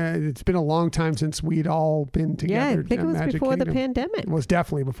 but it's been a long time since we'd all been together. Yeah, I think it was Magic before Kingdom. the pandemic. It was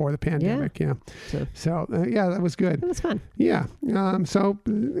definitely before the pandemic, yeah. So that was good. It was fun. Yeah.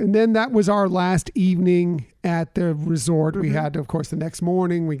 And then that was our last evening at the resort. We had, of course, the next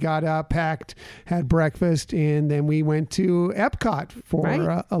morning we got up, packed, had breakfast, and then we went to Epcot for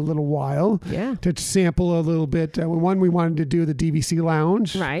a little while to sample a little bit. One, we wanted to do the DVC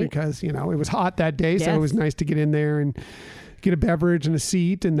lounge because, it was hot that day. So it was nice to get in there and get a beverage and a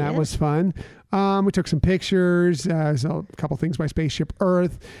seat, and that was fun. We took some pictures, so a couple things by Spaceship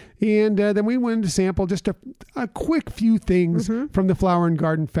Earth, and then we wanted to sample just a quick few things from the Flower and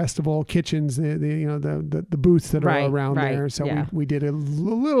Garden Festival kitchens, the booths that are around there. So we did a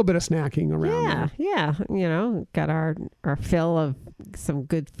little bit of snacking around there. Yeah, got our fill of some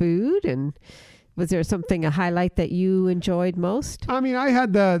good food. And was there something, a highlight that you enjoyed most? I mean, I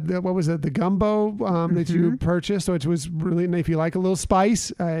had the gumbo that you purchased, which was really, if you like a little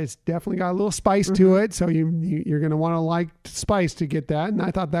spice, it's definitely got a little spice to it. So you're going to want to like spice to get that. And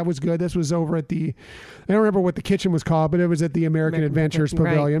I thought that was good. This was over at I don't remember what the kitchen was called, but it was at the American Adventures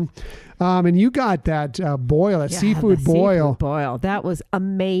Pavilion. And you got that seafood boil. That was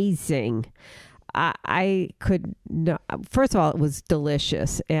amazing. I could no. First of all, it was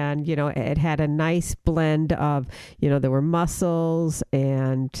delicious, and it had a nice blend of there were mussels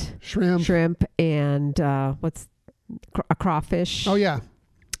and shrimp, and what's a crawfish. Oh yeah.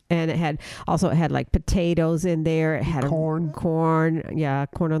 And it had like potatoes in there. It had corn, corn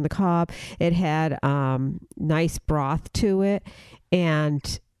on the cob. It had nice broth to it,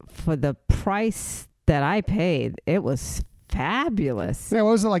 and for the price that I paid, it was fabulous. Yeah,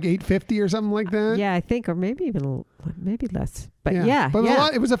 what was it, like $8.50 or something like that? Yeah, I think, or maybe less. But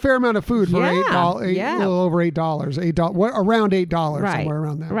but it was a fair amount of food for $8. A little over $8. Around $8, somewhere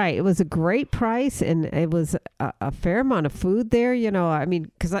around there. Right. It was a great price, and it was a fair amount of food there. I mean,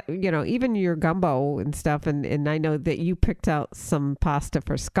 because even your gumbo and stuff, and I know that you picked out some pasta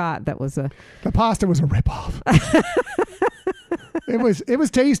for Scott. The pasta was a ripoff. It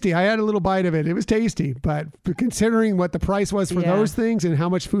was tasty. I had a little bite of it. It was tasty, but considering what the price was for those things and how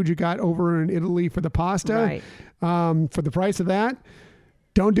much food you got over in Italy for the pasta, for the price of that,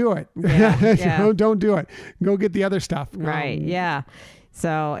 don't do it. Don't do it. Go get the other stuff. Right.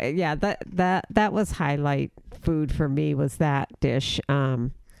 So that was highlight food for me, was that dish.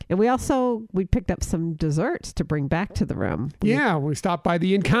 And we picked up some desserts to bring back to the room. We stopped by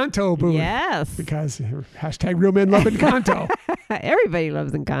the Encanto booth. Yes. Because #real men love Encanto. Everybody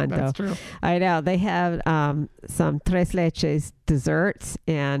loves Encanto. That's true. I know. They have some tres leches desserts,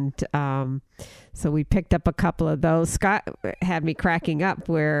 and so we picked up a couple of those. Scott had me cracking up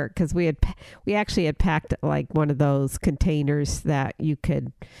because we actually had packed like one of those containers that you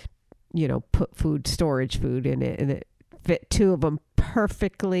could, put storage food in it, and it fit two of them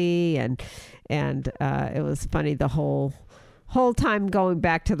perfectly, and it was funny the whole time going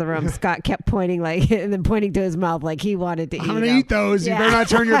back to the room. Scott kept pointing and then pointing to his mouth like he wanted to eat. I'm gonna eat those. You better not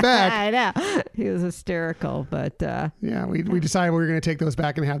turn your back. I know, he was hysterical, but we decided we were going to take those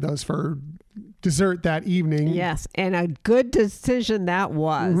back and have those for dessert that evening. Yes, and a good decision that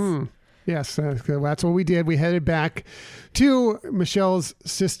was. Yes, that's what we did. We headed back to Michelle's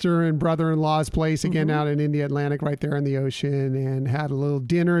sister and brother-in-law's place, again out in India Atlantic, right there in the ocean, and had a little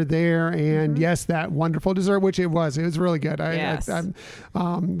dinner there. And yes, that wonderful dessert, which it was really good. Yes.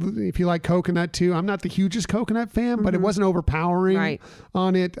 If you like coconut too, I'm not the hugest coconut fan, but it wasn't overpowering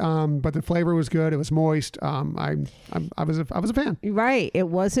on it. But the flavor was good. It was moist. I was a fan. Right. It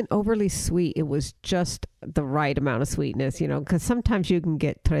wasn't overly sweet. It was just the right amount of sweetness, because sometimes you can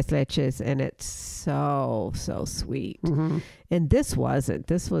get tres leches and it's so sweet. And this wasn't.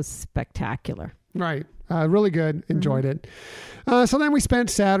 This was spectacular. Right. Really good. Enjoyed it. So then we spent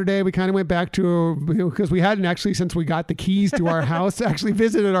Saturday. We kind of went back to, because we hadn't actually, since we got the keys to our house, actually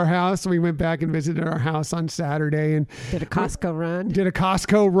visited our house. So we went back and visited our house on Saturday and did a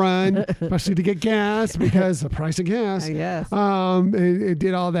Costco run, especially to get gas because the price of gas. Yes. It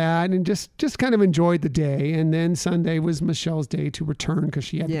did all that and just kind of enjoyed the day. And then Sunday was Michelle's day to return because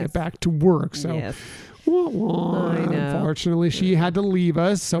she had to get back to work. So. Unfortunately, she had to leave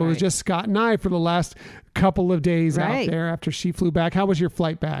us, so it was just Scott and I for the last couple of days out there after she flew back. How was your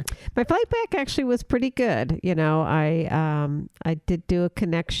flight back? My flight back actually was pretty good. I did do a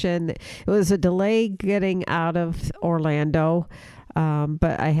connection. It was a delay getting out of Orlando.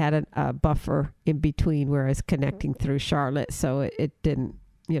 But I had a buffer in between where I was connecting through Charlotte, so it didn't,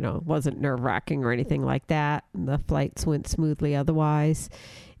 wasn't nerve-wracking or anything like that. And the flights went smoothly otherwise.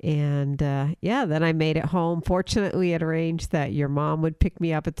 And then I made it home. Fortunately, we had arranged that your mom would pick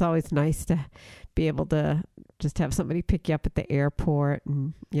me up. It's always nice to be able to just have somebody pick you up at the airport.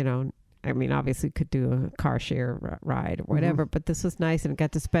 And, obviously could do a car share ride or whatever, but this was nice and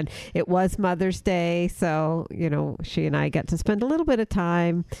got to spend, it was Mother's Day. So, she and I got to spend a little bit of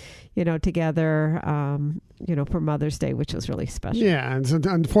time, together, for Mother's Day, which was really special. Yeah. And so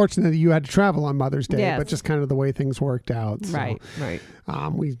unfortunately you had to travel on Mother's Day, yes. but just kind of the way things worked out. So, right.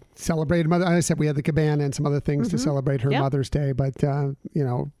 We celebrated I said we had the Cabana and some other things to celebrate her Mother's Day, but,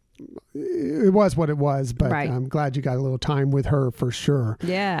 it was what it was, but I'm glad you got a little time with her for sure.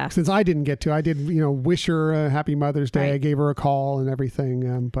 Yeah. Since I didn't get to, I did, wish her a happy Mother's Day. Right. I gave her a call and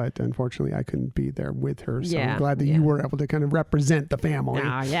everything, but unfortunately I couldn't be there with her. So I'm glad that you were able to kind of represent the family.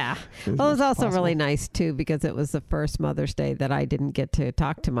 Oh, yeah. Well, it was also really nice too, because it was the first Mother's Day that I didn't get to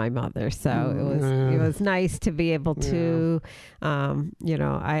talk to my mother. So it was nice to be able to,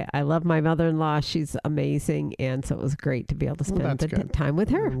 I love my mother-in-law. She's amazing. And so it was great to be able to spend the time with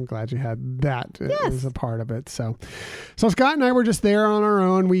her. I'm glad you had that as a part of it. So Scott and I were just there on our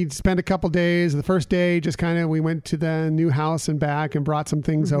own. We spent a couple days. The first day, just kind of, we went to the new house and back and brought some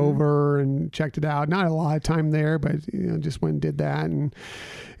things over and checked it out. Not a lot of time there, but just went and did that and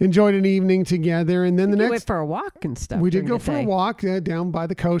enjoyed an evening together. And then the next, went for a walk and stuff. We did go for a walk down by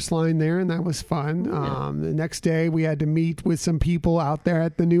the coastline there, and that was fun. The next day, we had to meet with some people out there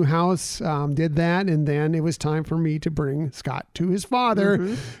at the new house. Did that, and then it was time for me to bring Scott to his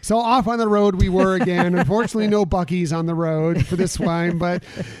father. So off on the road we were again. Unfortunately, no Buc-ee's on the road for this time, but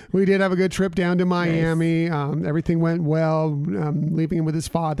we did have a good trip down to Miami. Nice. Everything went well. Leaving him with his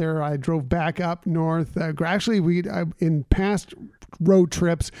father, I drove back up north. Actually, in past road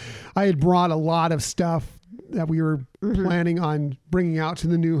trips, I had brought a lot of stuff that we were planning on bringing out to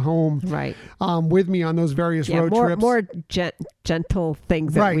the new home with me on those various road trips. More gentle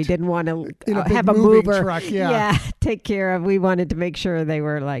things that we didn't want to have a moving mover truck, take care of. We wanted to make sure they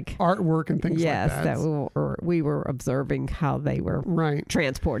were like artwork and things like that. Yes, that we were observing how they were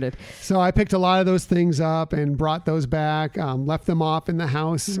transported. So I picked a lot of those things up and brought those back, left them off in the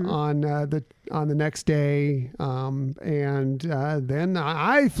house on the next day. And then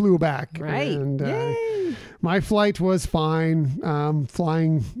I flew back. Right. And my flight was fine.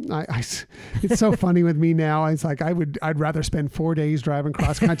 Flying, it's so funny with me now. It's like I'd rather spend 4 days driving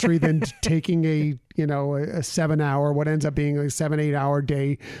cross country than taking a 7-hour, what ends up being a 7-8 hour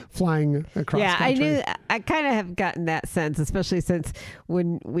day flying across country. I kind of have gotten that sense, especially since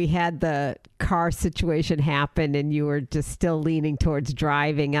when we had the car situation happen and you were just still leaning towards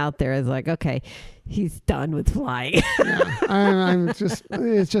driving out there. It's like, okay, he's done with flying. I'm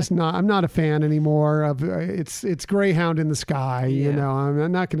not a fan anymore of it's Greyhound in the sky.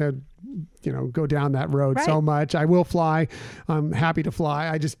 I'm not going to go down that road so much. I will fly. I'm happy to fly.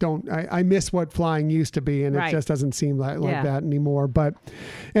 I just don't, I miss what flying used to be, and it just doesn't seem like that anymore. But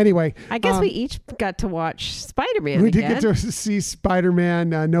anyway. I guess we each got to watch Spider-Man. We did get to see Spider-Man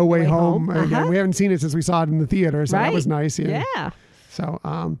No Way Home. Again. We haven't seen it since we saw it in the theater, so that was nice. Yeah. So,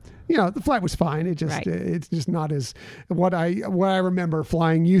 the flight was fine. It just, it's just not as what I remember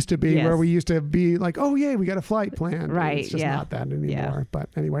flying used to be, where we used to be like, oh yeah, we got a flight planned. Right. It's just not that anymore. But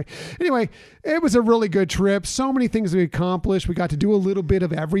anyway, it was a really good trip. So many things we accomplished. We got to do a little bit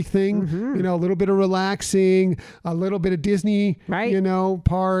of everything, a little bit of relaxing, a little bit of Disney,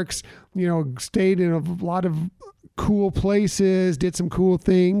 parks, stayed in a lot of cool places, did some cool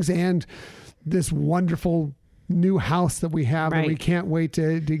things, and this wonderful new house that we have that we can't wait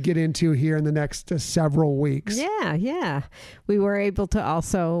to get into here in the next several weeks. Yeah. We were able to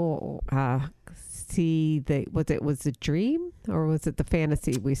also see was it Dream or was it the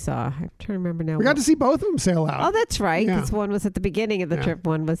Fantasy we saw? I'm trying to remember now. We got to see both of them sail out. Oh, that's right. Because one was at the beginning of the trip,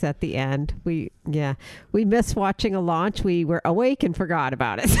 one was at the end. We missed watching a launch. We were awake and forgot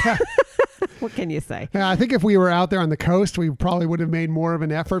about it. What can you say? I think if we were out there on the coast, we probably would have made more of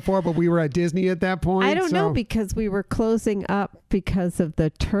an effort for it, but we were at Disney at that point. I don't know, because we were closing up because of the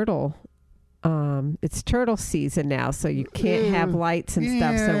turtle. It's turtle season now, so you can't have lights and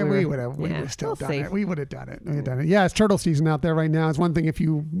stuff. So we would have still done it. We would have done it. Yeah, it's turtle season out there right now. It's one thing if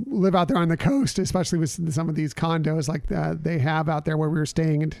you live out there on the coast, especially with some of these condos like they have out there where we were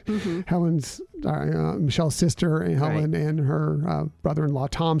staying. And Helen's Michelle's sister, Helen, and her brother-in-law,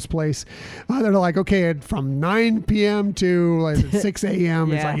 Tom's place. They're like, okay, from 9 p.m. to like 6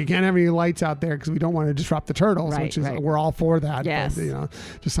 a.m. It's like, you can't have any lights out there because we don't want to disrupt the turtles, which is, we're all for that. Yes. But,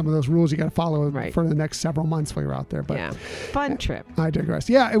 just some of those rules you got to follow for the next several months while you're out there. But fun trip. I digress.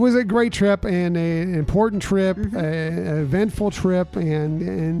 Yeah, it was a great trip and an important trip, an eventful trip,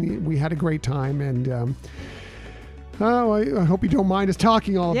 and we had a great time. And I hope you don't mind us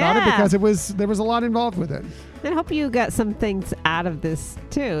talking all about it, because there was a lot involved with it. I hope you got some things out of this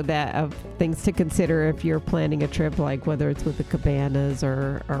too, of things to consider if you're planning a trip, like whether it's with the Cabanas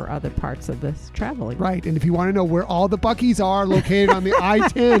or other parts of this traveling. Right. And if you want to know where all the Buc-ee's are located on the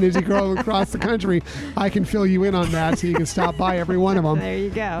I-10 as you go across the country, I can fill you in on that so you can stop by every one of them. There you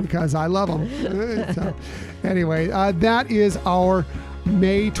go. Because I love them. So, anyway, that is our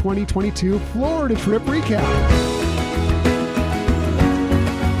May 2022 Florida trip recap.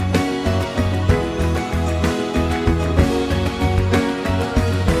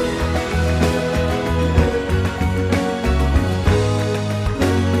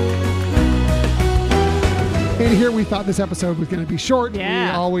 And here we thought this episode was going to be short.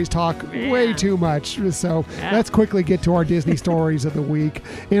 Yeah. We always talk way too much. So let's quickly get to our Disney stories of the week.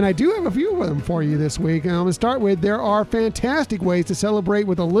 And I do have a few of them for you this week. And I'm going to start with, there are fantastic ways to celebrate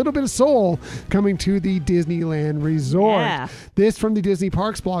with a little bit of soul coming to the Disneyland Resort. Yeah. This from the Disney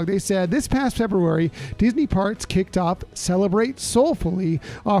Parks blog. They said, this past February, Disney Parks kicked off Celebrate Soulfully,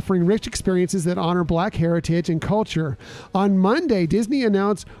 offering rich experiences that honor Black heritage and culture. On Monday, Disney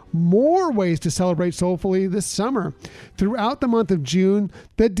announced more ways to celebrate soulfully this summer. Throughout the month of June,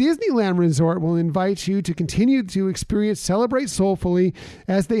 the Disneyland Resort will invite you to continue to experience Celebrate Soulfully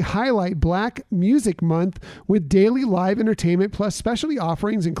as they highlight Black Music Month with daily live entertainment plus specialty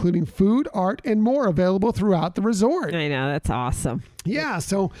offerings including food, art, and more available throughout the resort. I know, that's awesome. Yeah,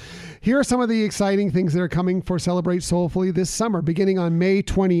 so here are some of the exciting things that are coming for Celebrate Soulfully this summer, beginning on May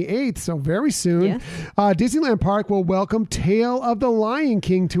 28th, so very soon. Yes. Disneyland Park will welcome Tale of the Lion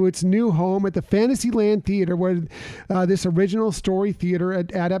King to its new home at the Fantasyland Theater, where this original story theater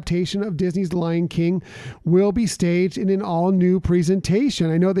adaptation of Disney's Lion King will be staged in an all-new presentation.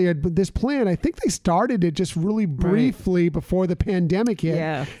 I know they had this plan. I think they started it just really briefly before the pandemic hit.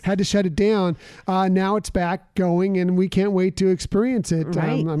 Yeah. Had to shut it down. Now it's back going, and we can't wait to experience it.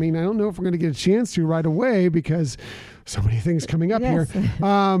 Right. I mean, I don't know if we're going to get a chance to right away because so many things coming up here.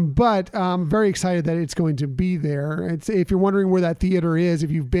 But I'm very excited that it's going to be there. If you're wondering where that theater is,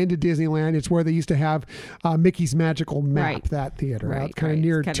 if you've been to Disneyland, it's where they used to have Mickey's Magical Map, that theater, kind of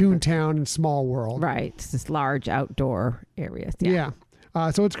near Toontown and Small World. Right. It's this large outdoor area. Yeah.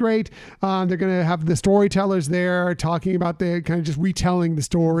 So it's great. They're going to have the storytellers there talking about the kind of just retelling the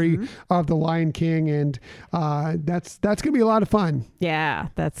story of the Lion King. And that's going to be a lot of fun. Yeah,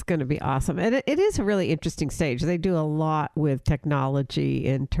 that's going to be awesome. And it is a really interesting stage. They do a lot with technology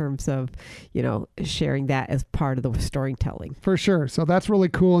in terms of, sharing that as part of the storytelling. For sure. So that's really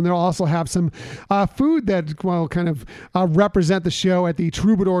cool. And they'll also have some food that will kind of represent the show at the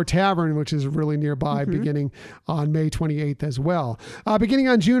Troubadour Tavern, which is really nearby, beginning on May 28th as well. Beginning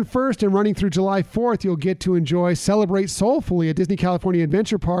on June 1st and running through July 4th, you'll get to enjoy Celebrate Soulfully at Disney California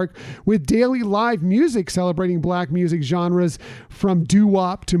Adventure Park with daily live music celebrating Black music genres from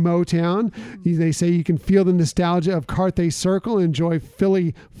doo-wop to Motown. They say you can feel the nostalgia of Carthay Circle and enjoy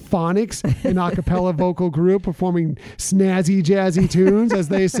Philly Phonics, an a cappella vocal group performing snazzy, jazzy tunes, as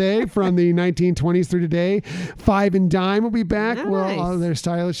they say, from the 1920s through today. Five and Dime will be back. Nice. Well, they're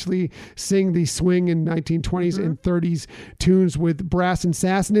stylishly sing the swing and 1920s and 30s tunes with brass and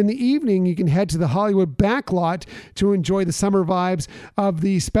sass. And in the evening, you can head to the Hollywood Backlot to enjoy the summer vibes of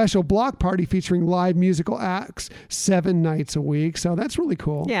the special block party featuring live musical acts 7 nights a week. So that's really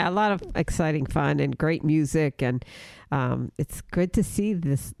cool. Yeah, a lot of exciting fun and great music, and it's good to see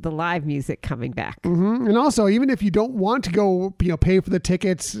the live music coming back. And also, even if you don't want to go, pay for the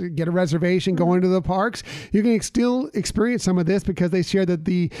tickets, get a reservation, go into the parks, you can still experience some of this because they share that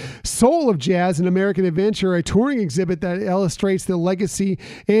the Soul of Jazz, an American Adventure, a touring exhibit that illustrates the legacy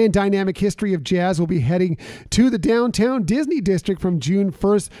and dynamic history of jazz, will be heading to the downtown Disney district from June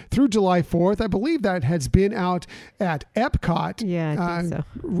 1st through July 4th. I believe that has been out at Epcot I think so.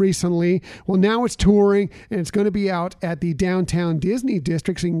 recently. Well, now it's touring and it's going to be out at the downtown Disney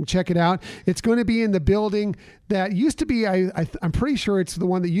district, so you can check it out. It's going to be in the building that used to be, I'm pretty sure it's the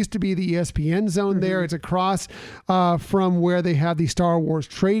one that used to be the ESPN zone there. It's across from where they have the Star Wars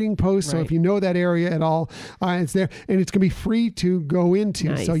trading post. So if you know that area at all, it's there. And it's going to be free to go into.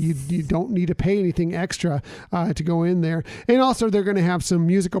 Nice. So you don't need to pay anything extra to go in there. And also they're going to have some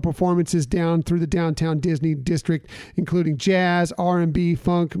musical performances down through the downtown Disney district, including jazz, R&B,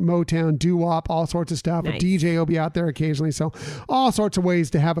 funk, Motown, doo-wop, all sorts of stuff. Nice. A DJ will be out there occasionally. So all sorts of ways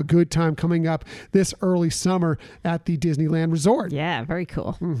to have a good time coming up this early summer at the Disneyland Resort. Yeah, very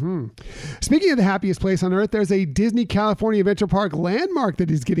cool. Speaking of the happiest place on earth, there's a Disney California Adventure Park landmark that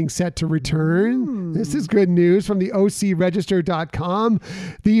is getting set to return. This is good news from the OCRegister.com.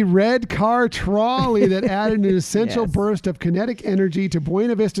 The red car trolley that added an essential burst of kinetic energy to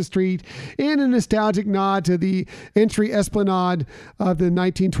Buena Vista Street and a nostalgic nod to the entry esplanade of the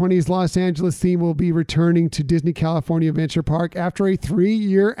 1920s Los Angeles theme will be returning to Disney California Adventure Park after a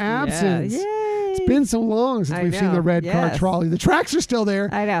 3-year absence. Yeah. It's been so long since we've seen the red car trolley. The tracks are still there.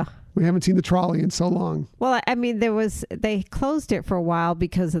 I know. We haven't seen the trolley in so long. Well, I mean, they closed it for a while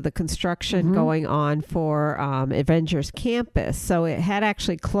because of the construction going on for Avengers Campus. So it had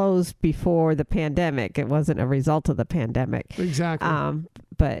actually closed before the pandemic. It wasn't a result of the pandemic. Exactly.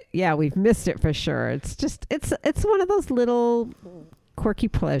 But yeah, we've missed it for sure. It's just, it's one of those little quirky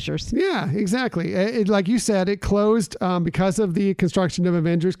pleasures. Yeah, exactly. Like you said, it closed because of the construction of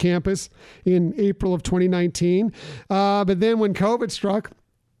Avengers Campus in April of 2019. But then when COVID struck,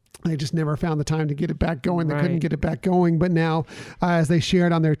 they just never found the time to get it back going. They couldn't get it back going. But now, as they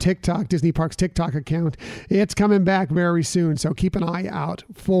shared on their TikTok, Disney Parks TikTok account, it's coming back very soon. So keep an eye out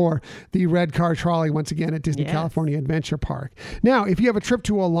for the red car trolley once again at Disney California Adventure Park. Now, if you have a trip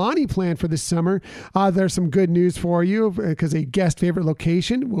to Aulani planned for this summer, there's some good news for you because a guest favorite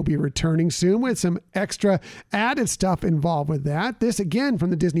location will be returning soon with some extra added stuff involved with that. This again from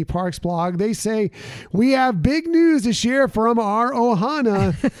the Disney Parks blog. They say, we have big news to share from our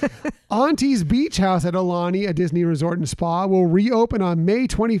Ohana. Auntie's Beach House at Aulani, a Disney resort and spa, will reopen on May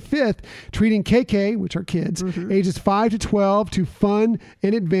 25th, treating KK, which are kids, ages 5 to 12 to fun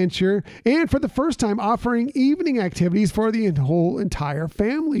and adventure, and for the first time offering evening activities for the whole entire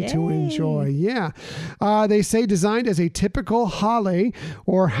family to enjoy. Yeah. They say designed as a typical hale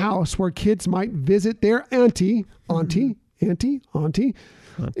or house where kids might visit their auntie.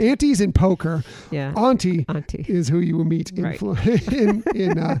 Aunties in poker. Yeah. Auntie is who you will meet in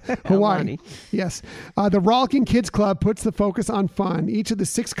Hawaii. Yes. The Rollicking Kids Club puts the focus on fun. Each of the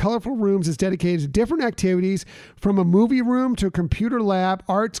 6 colorful rooms is dedicated to different activities, from a movie room to a computer lab,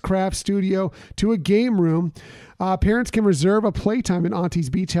 arts, crafts studio to a game room. Parents can reserve a playtime in Auntie's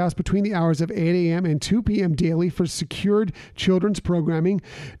Beach House between the hours of 8 a.m. and 2 p.m. daily for secured children's programming.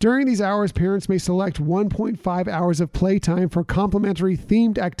 During these hours, parents may select 1.5 hours of playtime for complimentary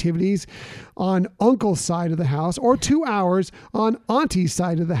themed activities on Uncle's side of the house, or 2 hours on Auntie's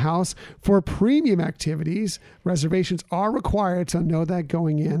side of the house for premium activities. Reservations are required, so know that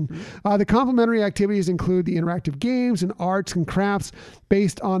going in. The complimentary activities include the interactive games and arts and crafts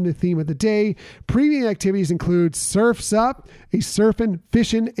based on the theme of the day. Premium activities include Surf's Up, a surfing,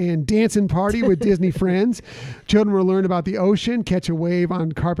 fishing, and dancing party with Disney friends. Children will learn about the ocean, catch a wave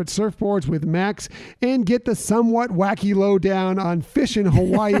on carpet surfboards with Max, and get the somewhat wacky lowdown on fishing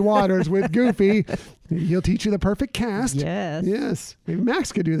Hawaii waters with Goofy. He'll teach you the perfect cast. Yes. Maybe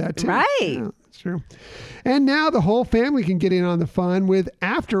Max could do that too. Right. Yeah, that's true. And now the whole family can get in on the fun with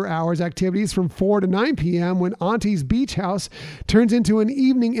after-hours activities from 4 to 9 p.m. when Auntie's Beach House turns into an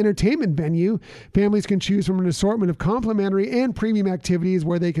evening entertainment venue. Families can choose from an assortment of complimentary and premium activities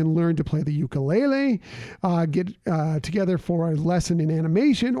where they can learn to play the ukulele, get together for a lesson in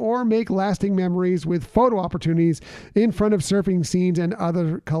animation, or make lasting memories with photo opportunities in front of surfing scenes and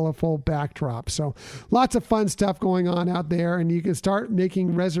other colorful backdrops. So lots of fun stuff going on out there, and you can start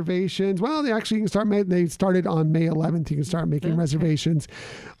making reservations. Well, they started on May 11th. You can start making reservations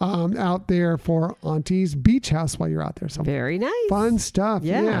out there for Auntie's Beach House while you're out there. So very nice. Fun stuff.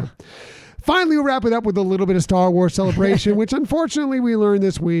 Yeah. Finally, we'll wrap it up with a little bit of Star Wars Celebration, which unfortunately we learned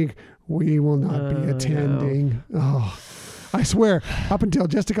this week we will not be attending. No. I swear, up until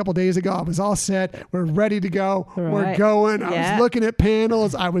just a couple days ago, I was all set. We're ready to go. We're going. I was looking at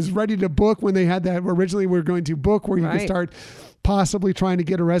panels. I was ready to book when they had that. Originally, we were going to book where you could start possibly trying to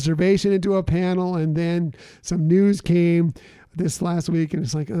get a reservation into a panel. And then some news came this last week, and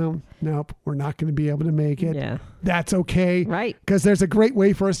it's like, oh, nope, we're not going to be able to make it. Yeah. That's okay. Right. Because there's a great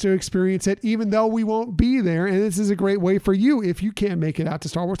way for us to experience it, even though we won't be there. And this is a great way for you if you can't make it out to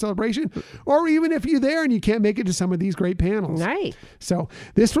Star Wars Celebration, or even if you're there and you can't make it to some of these great panels. Right. So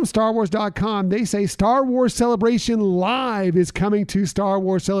this from StarWars.com, they say Star Wars Celebration Live is coming to Star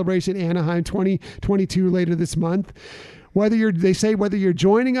Wars Celebration Anaheim 2022 later this month. Whether you're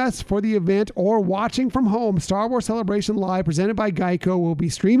joining us for the event or watching from home, Star Wars Celebration Live, presented by Geico, will be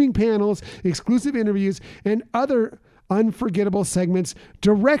streaming panels, exclusive interviews, and other unforgettable segments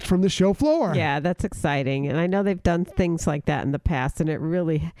direct from the show floor. Yeah, that's exciting. And I know they've done things like that in the past, and it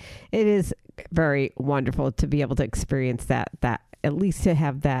is very wonderful to be able to experience that at least to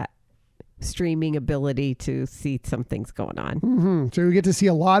have that streaming ability to see some things going on. Mm-hmm. So we get to see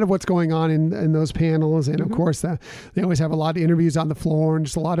a lot of what's going on in those panels. And of course, they always have a lot of interviews on the floor and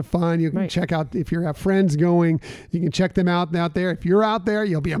just a lot of fun. You can check out, if you have friends going, you can check them out there. If you're out there,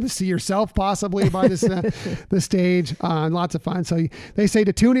 you'll be able to see yourself possibly by this, the stage. Lots of fun. So they say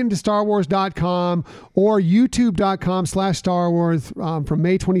to tune in to StarWars.com or YouTube.com/Star Wars from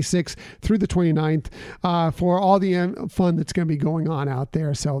May 26th through the 29th for all the fun that's going to be going on out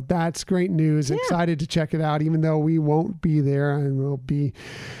there. So that's great news. Yeah. Excited to check it out, even though we won't be there, and we'll be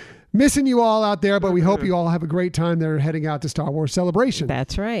missing you all out there, but we hope you all have a great time. They're heading out to Star Wars Celebration.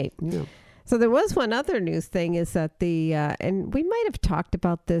 That's right. Yeah. So there was one other news thing is that and we might have talked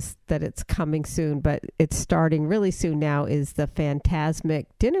about this, that it's coming soon, but it's starting really soon now, is the Fantasmic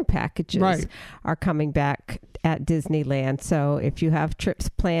dinner packages are coming back at Disneyland. So if you have trips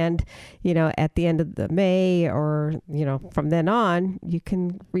planned, at the end of the May or, from then on, you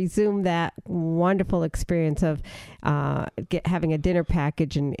can resume that wonderful experience of having a dinner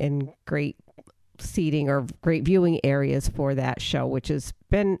package and great seating or great viewing areas for that show, which has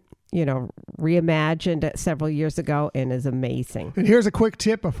been reimagined several years ago and is amazing. And here's a quick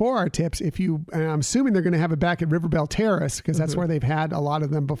tip before our tips. And I'm assuming they're going to have it back at Riverbell Terrace, because that's where they've had a lot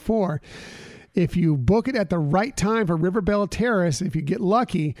of them before. If you book it at the right time for Riverbell Terrace, if you get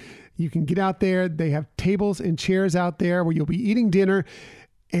lucky, you can get out there. They have tables and chairs out there where you'll be eating dinner,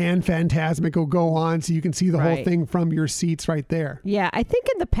 and Fantasmic will go on, so you can see the whole thing from your seats right there. Yeah, I think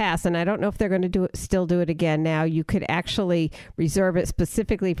in the past, and I don't know if they're going to still do it again now, you could actually reserve it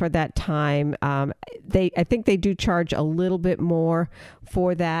specifically for that time. I think they do charge a little bit more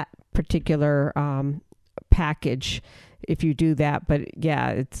for that particular package if you do that. But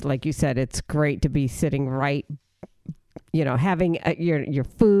yeah, it's like you said, it's great to be sitting right, having your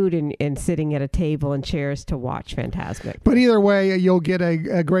food and sitting at a table and chairs to watch Fantasmic. But either way, you'll get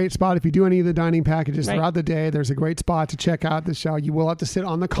a great spot. If you do any of the dining packages throughout the day, there's a great spot to check out the show. You will have to sit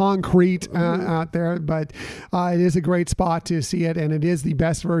on the concrete out there, but it is a great spot to see it, and it is the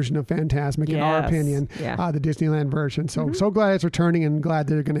best version of Fantasmic in our opinion, the Disneyland version. So so glad it's returning, and glad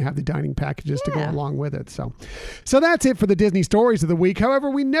they're going to have the dining packages to go along with it. So that's it for the Disney stories of the week. However,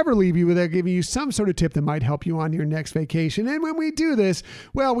 we never leave you without giving you some sort of tip that might help you on your next vacation. And when we do this,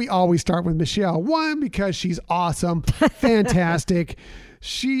 well, we always start with Michelle. One, because she's awesome, fantastic.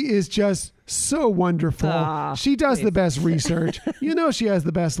 She is just so wonderful. She does the best research. She has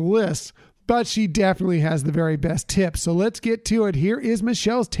the best lists, but she definitely has the very best tips. So let's get to it. Here is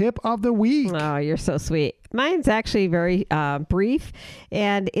Michelle's tip of the week. Oh, you're so sweet. Mine's actually very brief,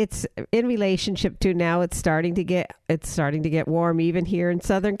 and it's in relationship to now it's starting to get warm even here in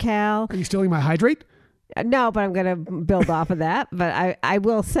Southern Cal. Are you stealing my hydrate? No, but I'm going to build off of that. But I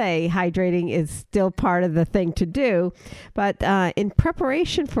will say hydrating is still part of the thing to do. But in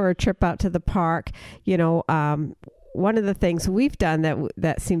preparation for a trip out to the park, one of the things we've done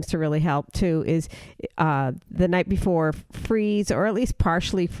that seems to really help too is the night before freeze, or at least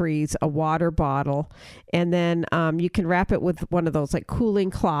partially freeze, a water bottle, and then you can wrap it with one of those like cooling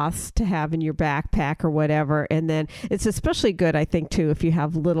cloths to have in your backpack or whatever. And then it's especially good, I think, too, if you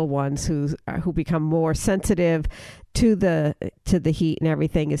have little ones who become more sensitive to the heat and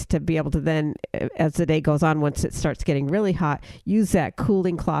everything, is to be able to then, as the day goes on, once it starts getting really hot, use that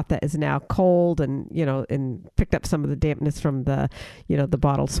cooling cloth that is now cold and and picked up some of the dampness from the the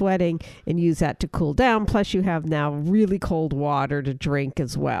bottle sweating, and use that to cool down. Plus you have now really cold water to drink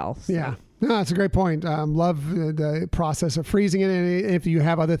as well. So. Yeah. No, that's a great point. Love the process of freezing it. And if you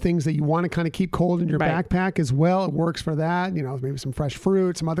have other things that you want to kind of keep cold in your backpack as well, it works for that. Maybe some fresh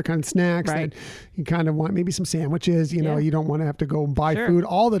fruit, some other kind of snacks that you kind of want, maybe some sandwiches. You you don't want to have to go buy food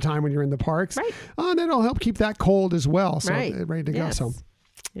all the time when you're in the parks. That'll help keep that cold as well. So ready to go. So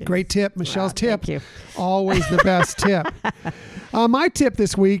great tip. Michelle's tip. Thank you. Always the best tip. My tip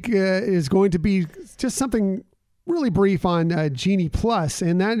this week is going to be just something really brief on Genie Plus,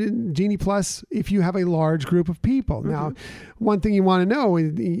 and that Genie Plus, if you have a large group of people. Now, one thing you want to know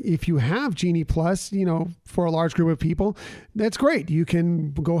is if you have Genie Plus, for a large group of people, that's great. You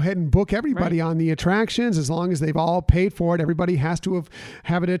can go ahead and book everybody on the attractions as long as they've all paid for it. Everybody has to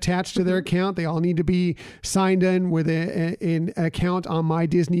have it attached to their account. They all need to be signed in with an account on My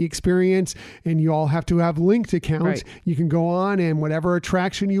Disney Experience, and you all have to have linked accounts. Right. You can go on and whatever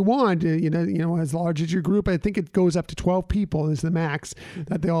attraction you want, as large as your group. I think it goes up to 12 people is the max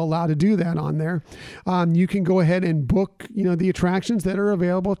that they'll allow to do that on there. You can go ahead and book, the attractions that are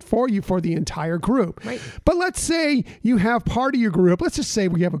available for you for the entire group. Right. But let's say you have part of your group. Let's just say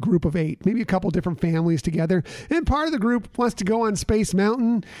we have a group of 8, maybe a couple different families together, and part of the group wants to go on Space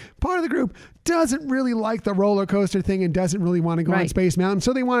Mountain. Part of the group doesn't really like the roller coaster thing and doesn't really want to go on Space Mountain.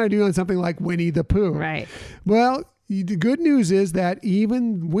 So they want to do something like Winnie the Pooh. Right. Well, the good news is that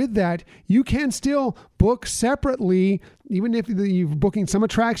even with that, you can still book separately. Even if you're booking some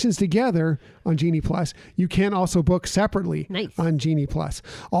attractions together on Genie Plus, you can also book separately on Genie Plus.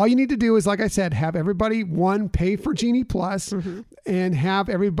 All you need to do is, like I said, have everybody, pay for Genie Plus and have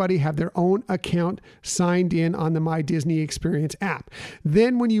everybody have their own account signed in on the My Disney Experience app.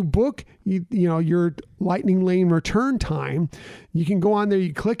 Then when you book, your Lightning Lane return time, you can go on there,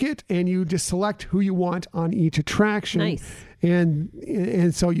 you click it, and you just select who you want on each attraction. Nice.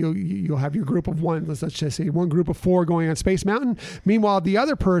 And so you'll have your group of one. Let's just say one group of 4 going on Space Mountain. Meanwhile, the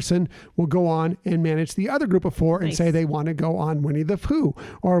other person will go on and manage the other group of 4 and say they want to go on Winnie the Pooh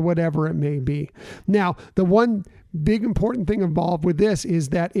or whatever it may be. Now, the one big important thing involved with this is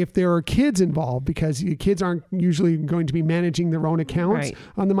that if there are kids involved, because your kids aren't usually going to be managing their own accounts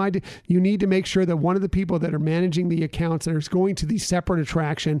on the you need to make sure that one of the people that are managing the accounts that is going to the separate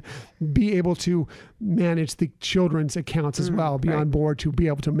attraction be able to manage the children's accounts as well, be on board to be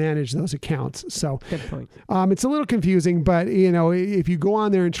able to manage those accounts. So good point. It's a little confusing, but if you go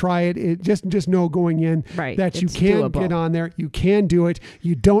on there and try it, just know going in that you can get on there. You can do it.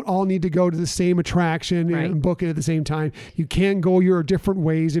 You don't all need to go to the same attraction and book it at the same time. You can go your different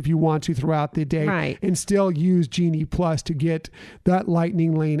ways if you want to throughout the day and still use Genie Plus to get that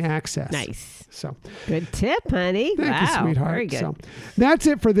Lightning Lane access. Nice. So good tip, honey. Thank you, sweetheart. Very good. So that's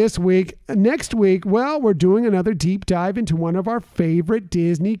it for this week. Next week, we're doing another deep dive into one of our favorite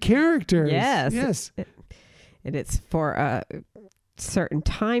Disney characters. Yes. And it's for a certain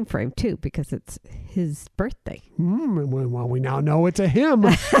time frame too, because it's his birthday. Well, we now know it's a him.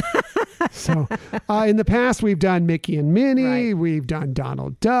 So in the past, we've done Mickey and Minnie. We've done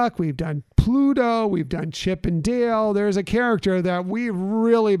Donald Duck. We've done Pluto. We've done Chip and Dale. There's a character that we've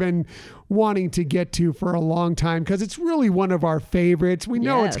really been wanting to get to for a long time because it's really one of our favorites. We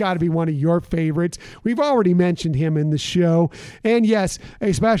know it's got to be one of your favorites. We've already mentioned him in the show. And yes,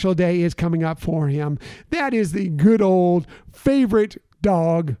 a special day is coming up for him. That is the good old favorite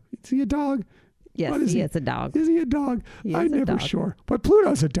dog. Is he a dog? Yes, he is a dog. Is he a dog? I'm never sure. But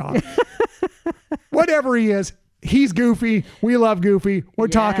Pluto's a dog. Whatever he is, he's Goofy. We love Goofy. We're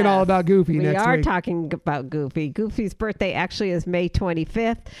talking all about Goofy next week. We are talking about Goofy. Goofy's birthday actually is May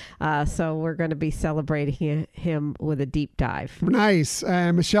 25th. So we're going to be celebrating him with a deep dive. Nice.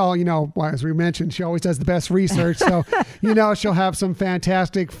 Michelle, as we mentioned, she always does the best research. So, she'll have some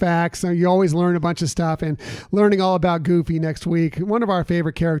fantastic facts. So you always learn a bunch of stuff, and learning all about Goofy next week. One of our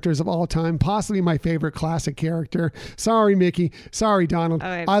favorite characters of all time, possibly my favorite classic character. Sorry, Mickey. Sorry, Donald.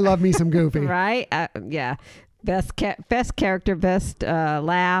 I love me some Goofy. Right? Yeah. Best character, best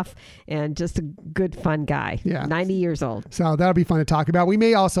laugh, and just a good, fun guy. Yeah. 90 years old. So that'll be fun to talk about. We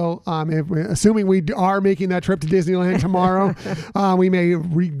may also, assuming we are making that trip to Disneyland tomorrow, we may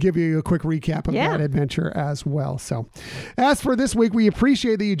give you a quick recap of that adventure as well. So as for this week, we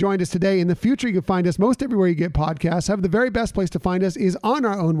appreciate that you joined us today. In the future, you can find us most everywhere you get podcasts. However, the very best place to find us is on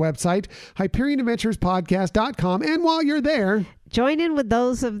our own website, HyperionAdventurespodcast.com. And while you're there, join in with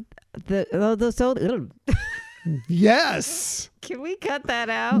those old... Yes. Can we cut that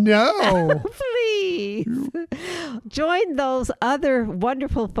out? No. Please. Join those other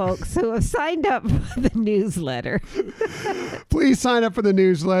wonderful folks who have signed up for the newsletter. Please sign up for the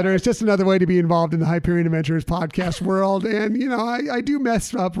newsletter. It's just another way to be involved in the Hyperion Adventures podcast world. And, I do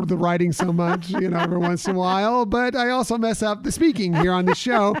mess up with the writing so much, every once in a while. But I also mess up the speaking here on the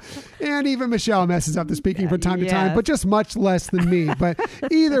show. And even Michelle messes up the speaking from time to time, but just much less than me. But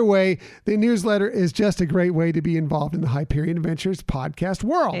either way, the newsletter is just a great way to be involved in the Hyperion Adventures Adventures podcast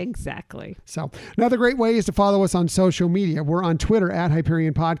world. Exactly. So another great way is to follow us on social media. We're on Twitter at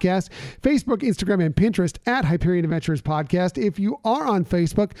Hyperion Podcast, Facebook, Instagram, and Pinterest at Hyperion Adventures Podcast. If you are on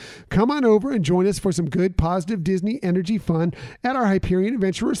Facebook, come on over and join us for some good, positive Disney energy fun at our Hyperion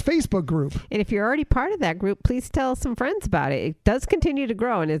Adventurers Facebook group. And if you're already part of that group, please tell some friends about it. It does continue to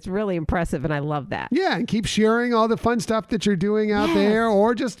grow, and it's really impressive, and I love that. Yeah, and keep sharing all the fun stuff that you're doing out there,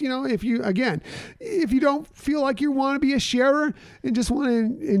 or just, if you don't feel like you want to be a sharer and just want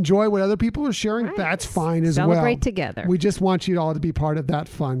to enjoy what other people are sharing, that's fine as well. Celebrate together. We just want you all to be part of that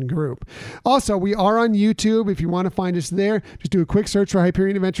fun group. Also, we are on YouTube. If you want to find us there, just do a quick search for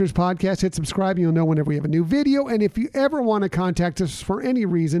Hyperion Adventures Podcast, hit subscribe, and you'll know whenever we have a new video. And if you ever want to contact us for any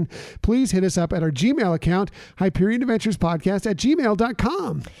reason, please hit us up at our Gmail account,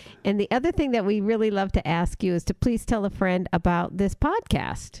 HyperionAdventuresPodcast@gmail.com. And the other thing that we really love to ask you is to please tell a friend about this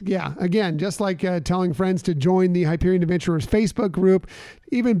podcast. Yeah, again, just like telling friends to join the Hyperion Adventurers Facebook group,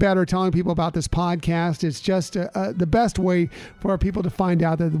 even better, telling people about this podcast. It's just the best way for people to find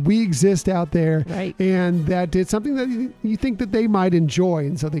out that we exist out there, right, and that it's something that you think that they might enjoy,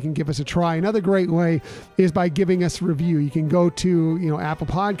 and so they can give us a try. Another great way is by giving us a review. You can go to Apple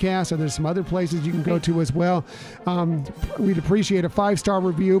Podcasts, or there's some other places you can go to as well. We'd appreciate a 5-star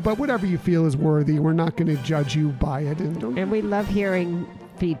review, but whatever you feel is worthy. We're not going to judge you by it. And we love hearing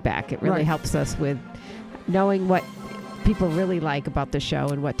feedback. It really helps us with knowing what people really like about the show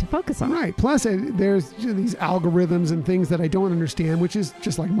and what to focus on. Right. Plus, there's these algorithms and things that I don't understand, which is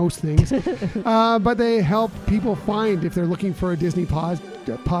just like most things. But they help people find, if they're looking for a Disney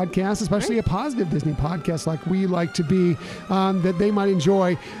podcast, especially a positive Disney podcast like we like to be, that they might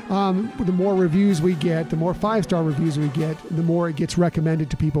enjoy. The more reviews we get, the more 5-star reviews we get, the more it gets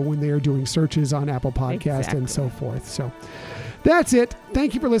recommended to people when they are doing searches on Apple Podcasts and so forth. So that's it.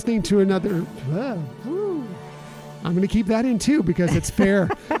 Thank you for listening to another... I'm going to keep that in too because it's fair.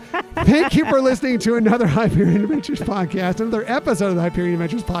 Thank you for listening to another Hyperion Adventures podcast, another episode of the Hyperion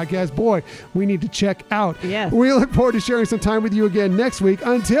Adventures podcast. Boy, we need to check out. Yes. We look forward to sharing some time with you again next week.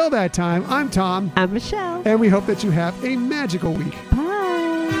 Until that time, I'm Tom. I'm Michelle. And we hope that you have a magical week.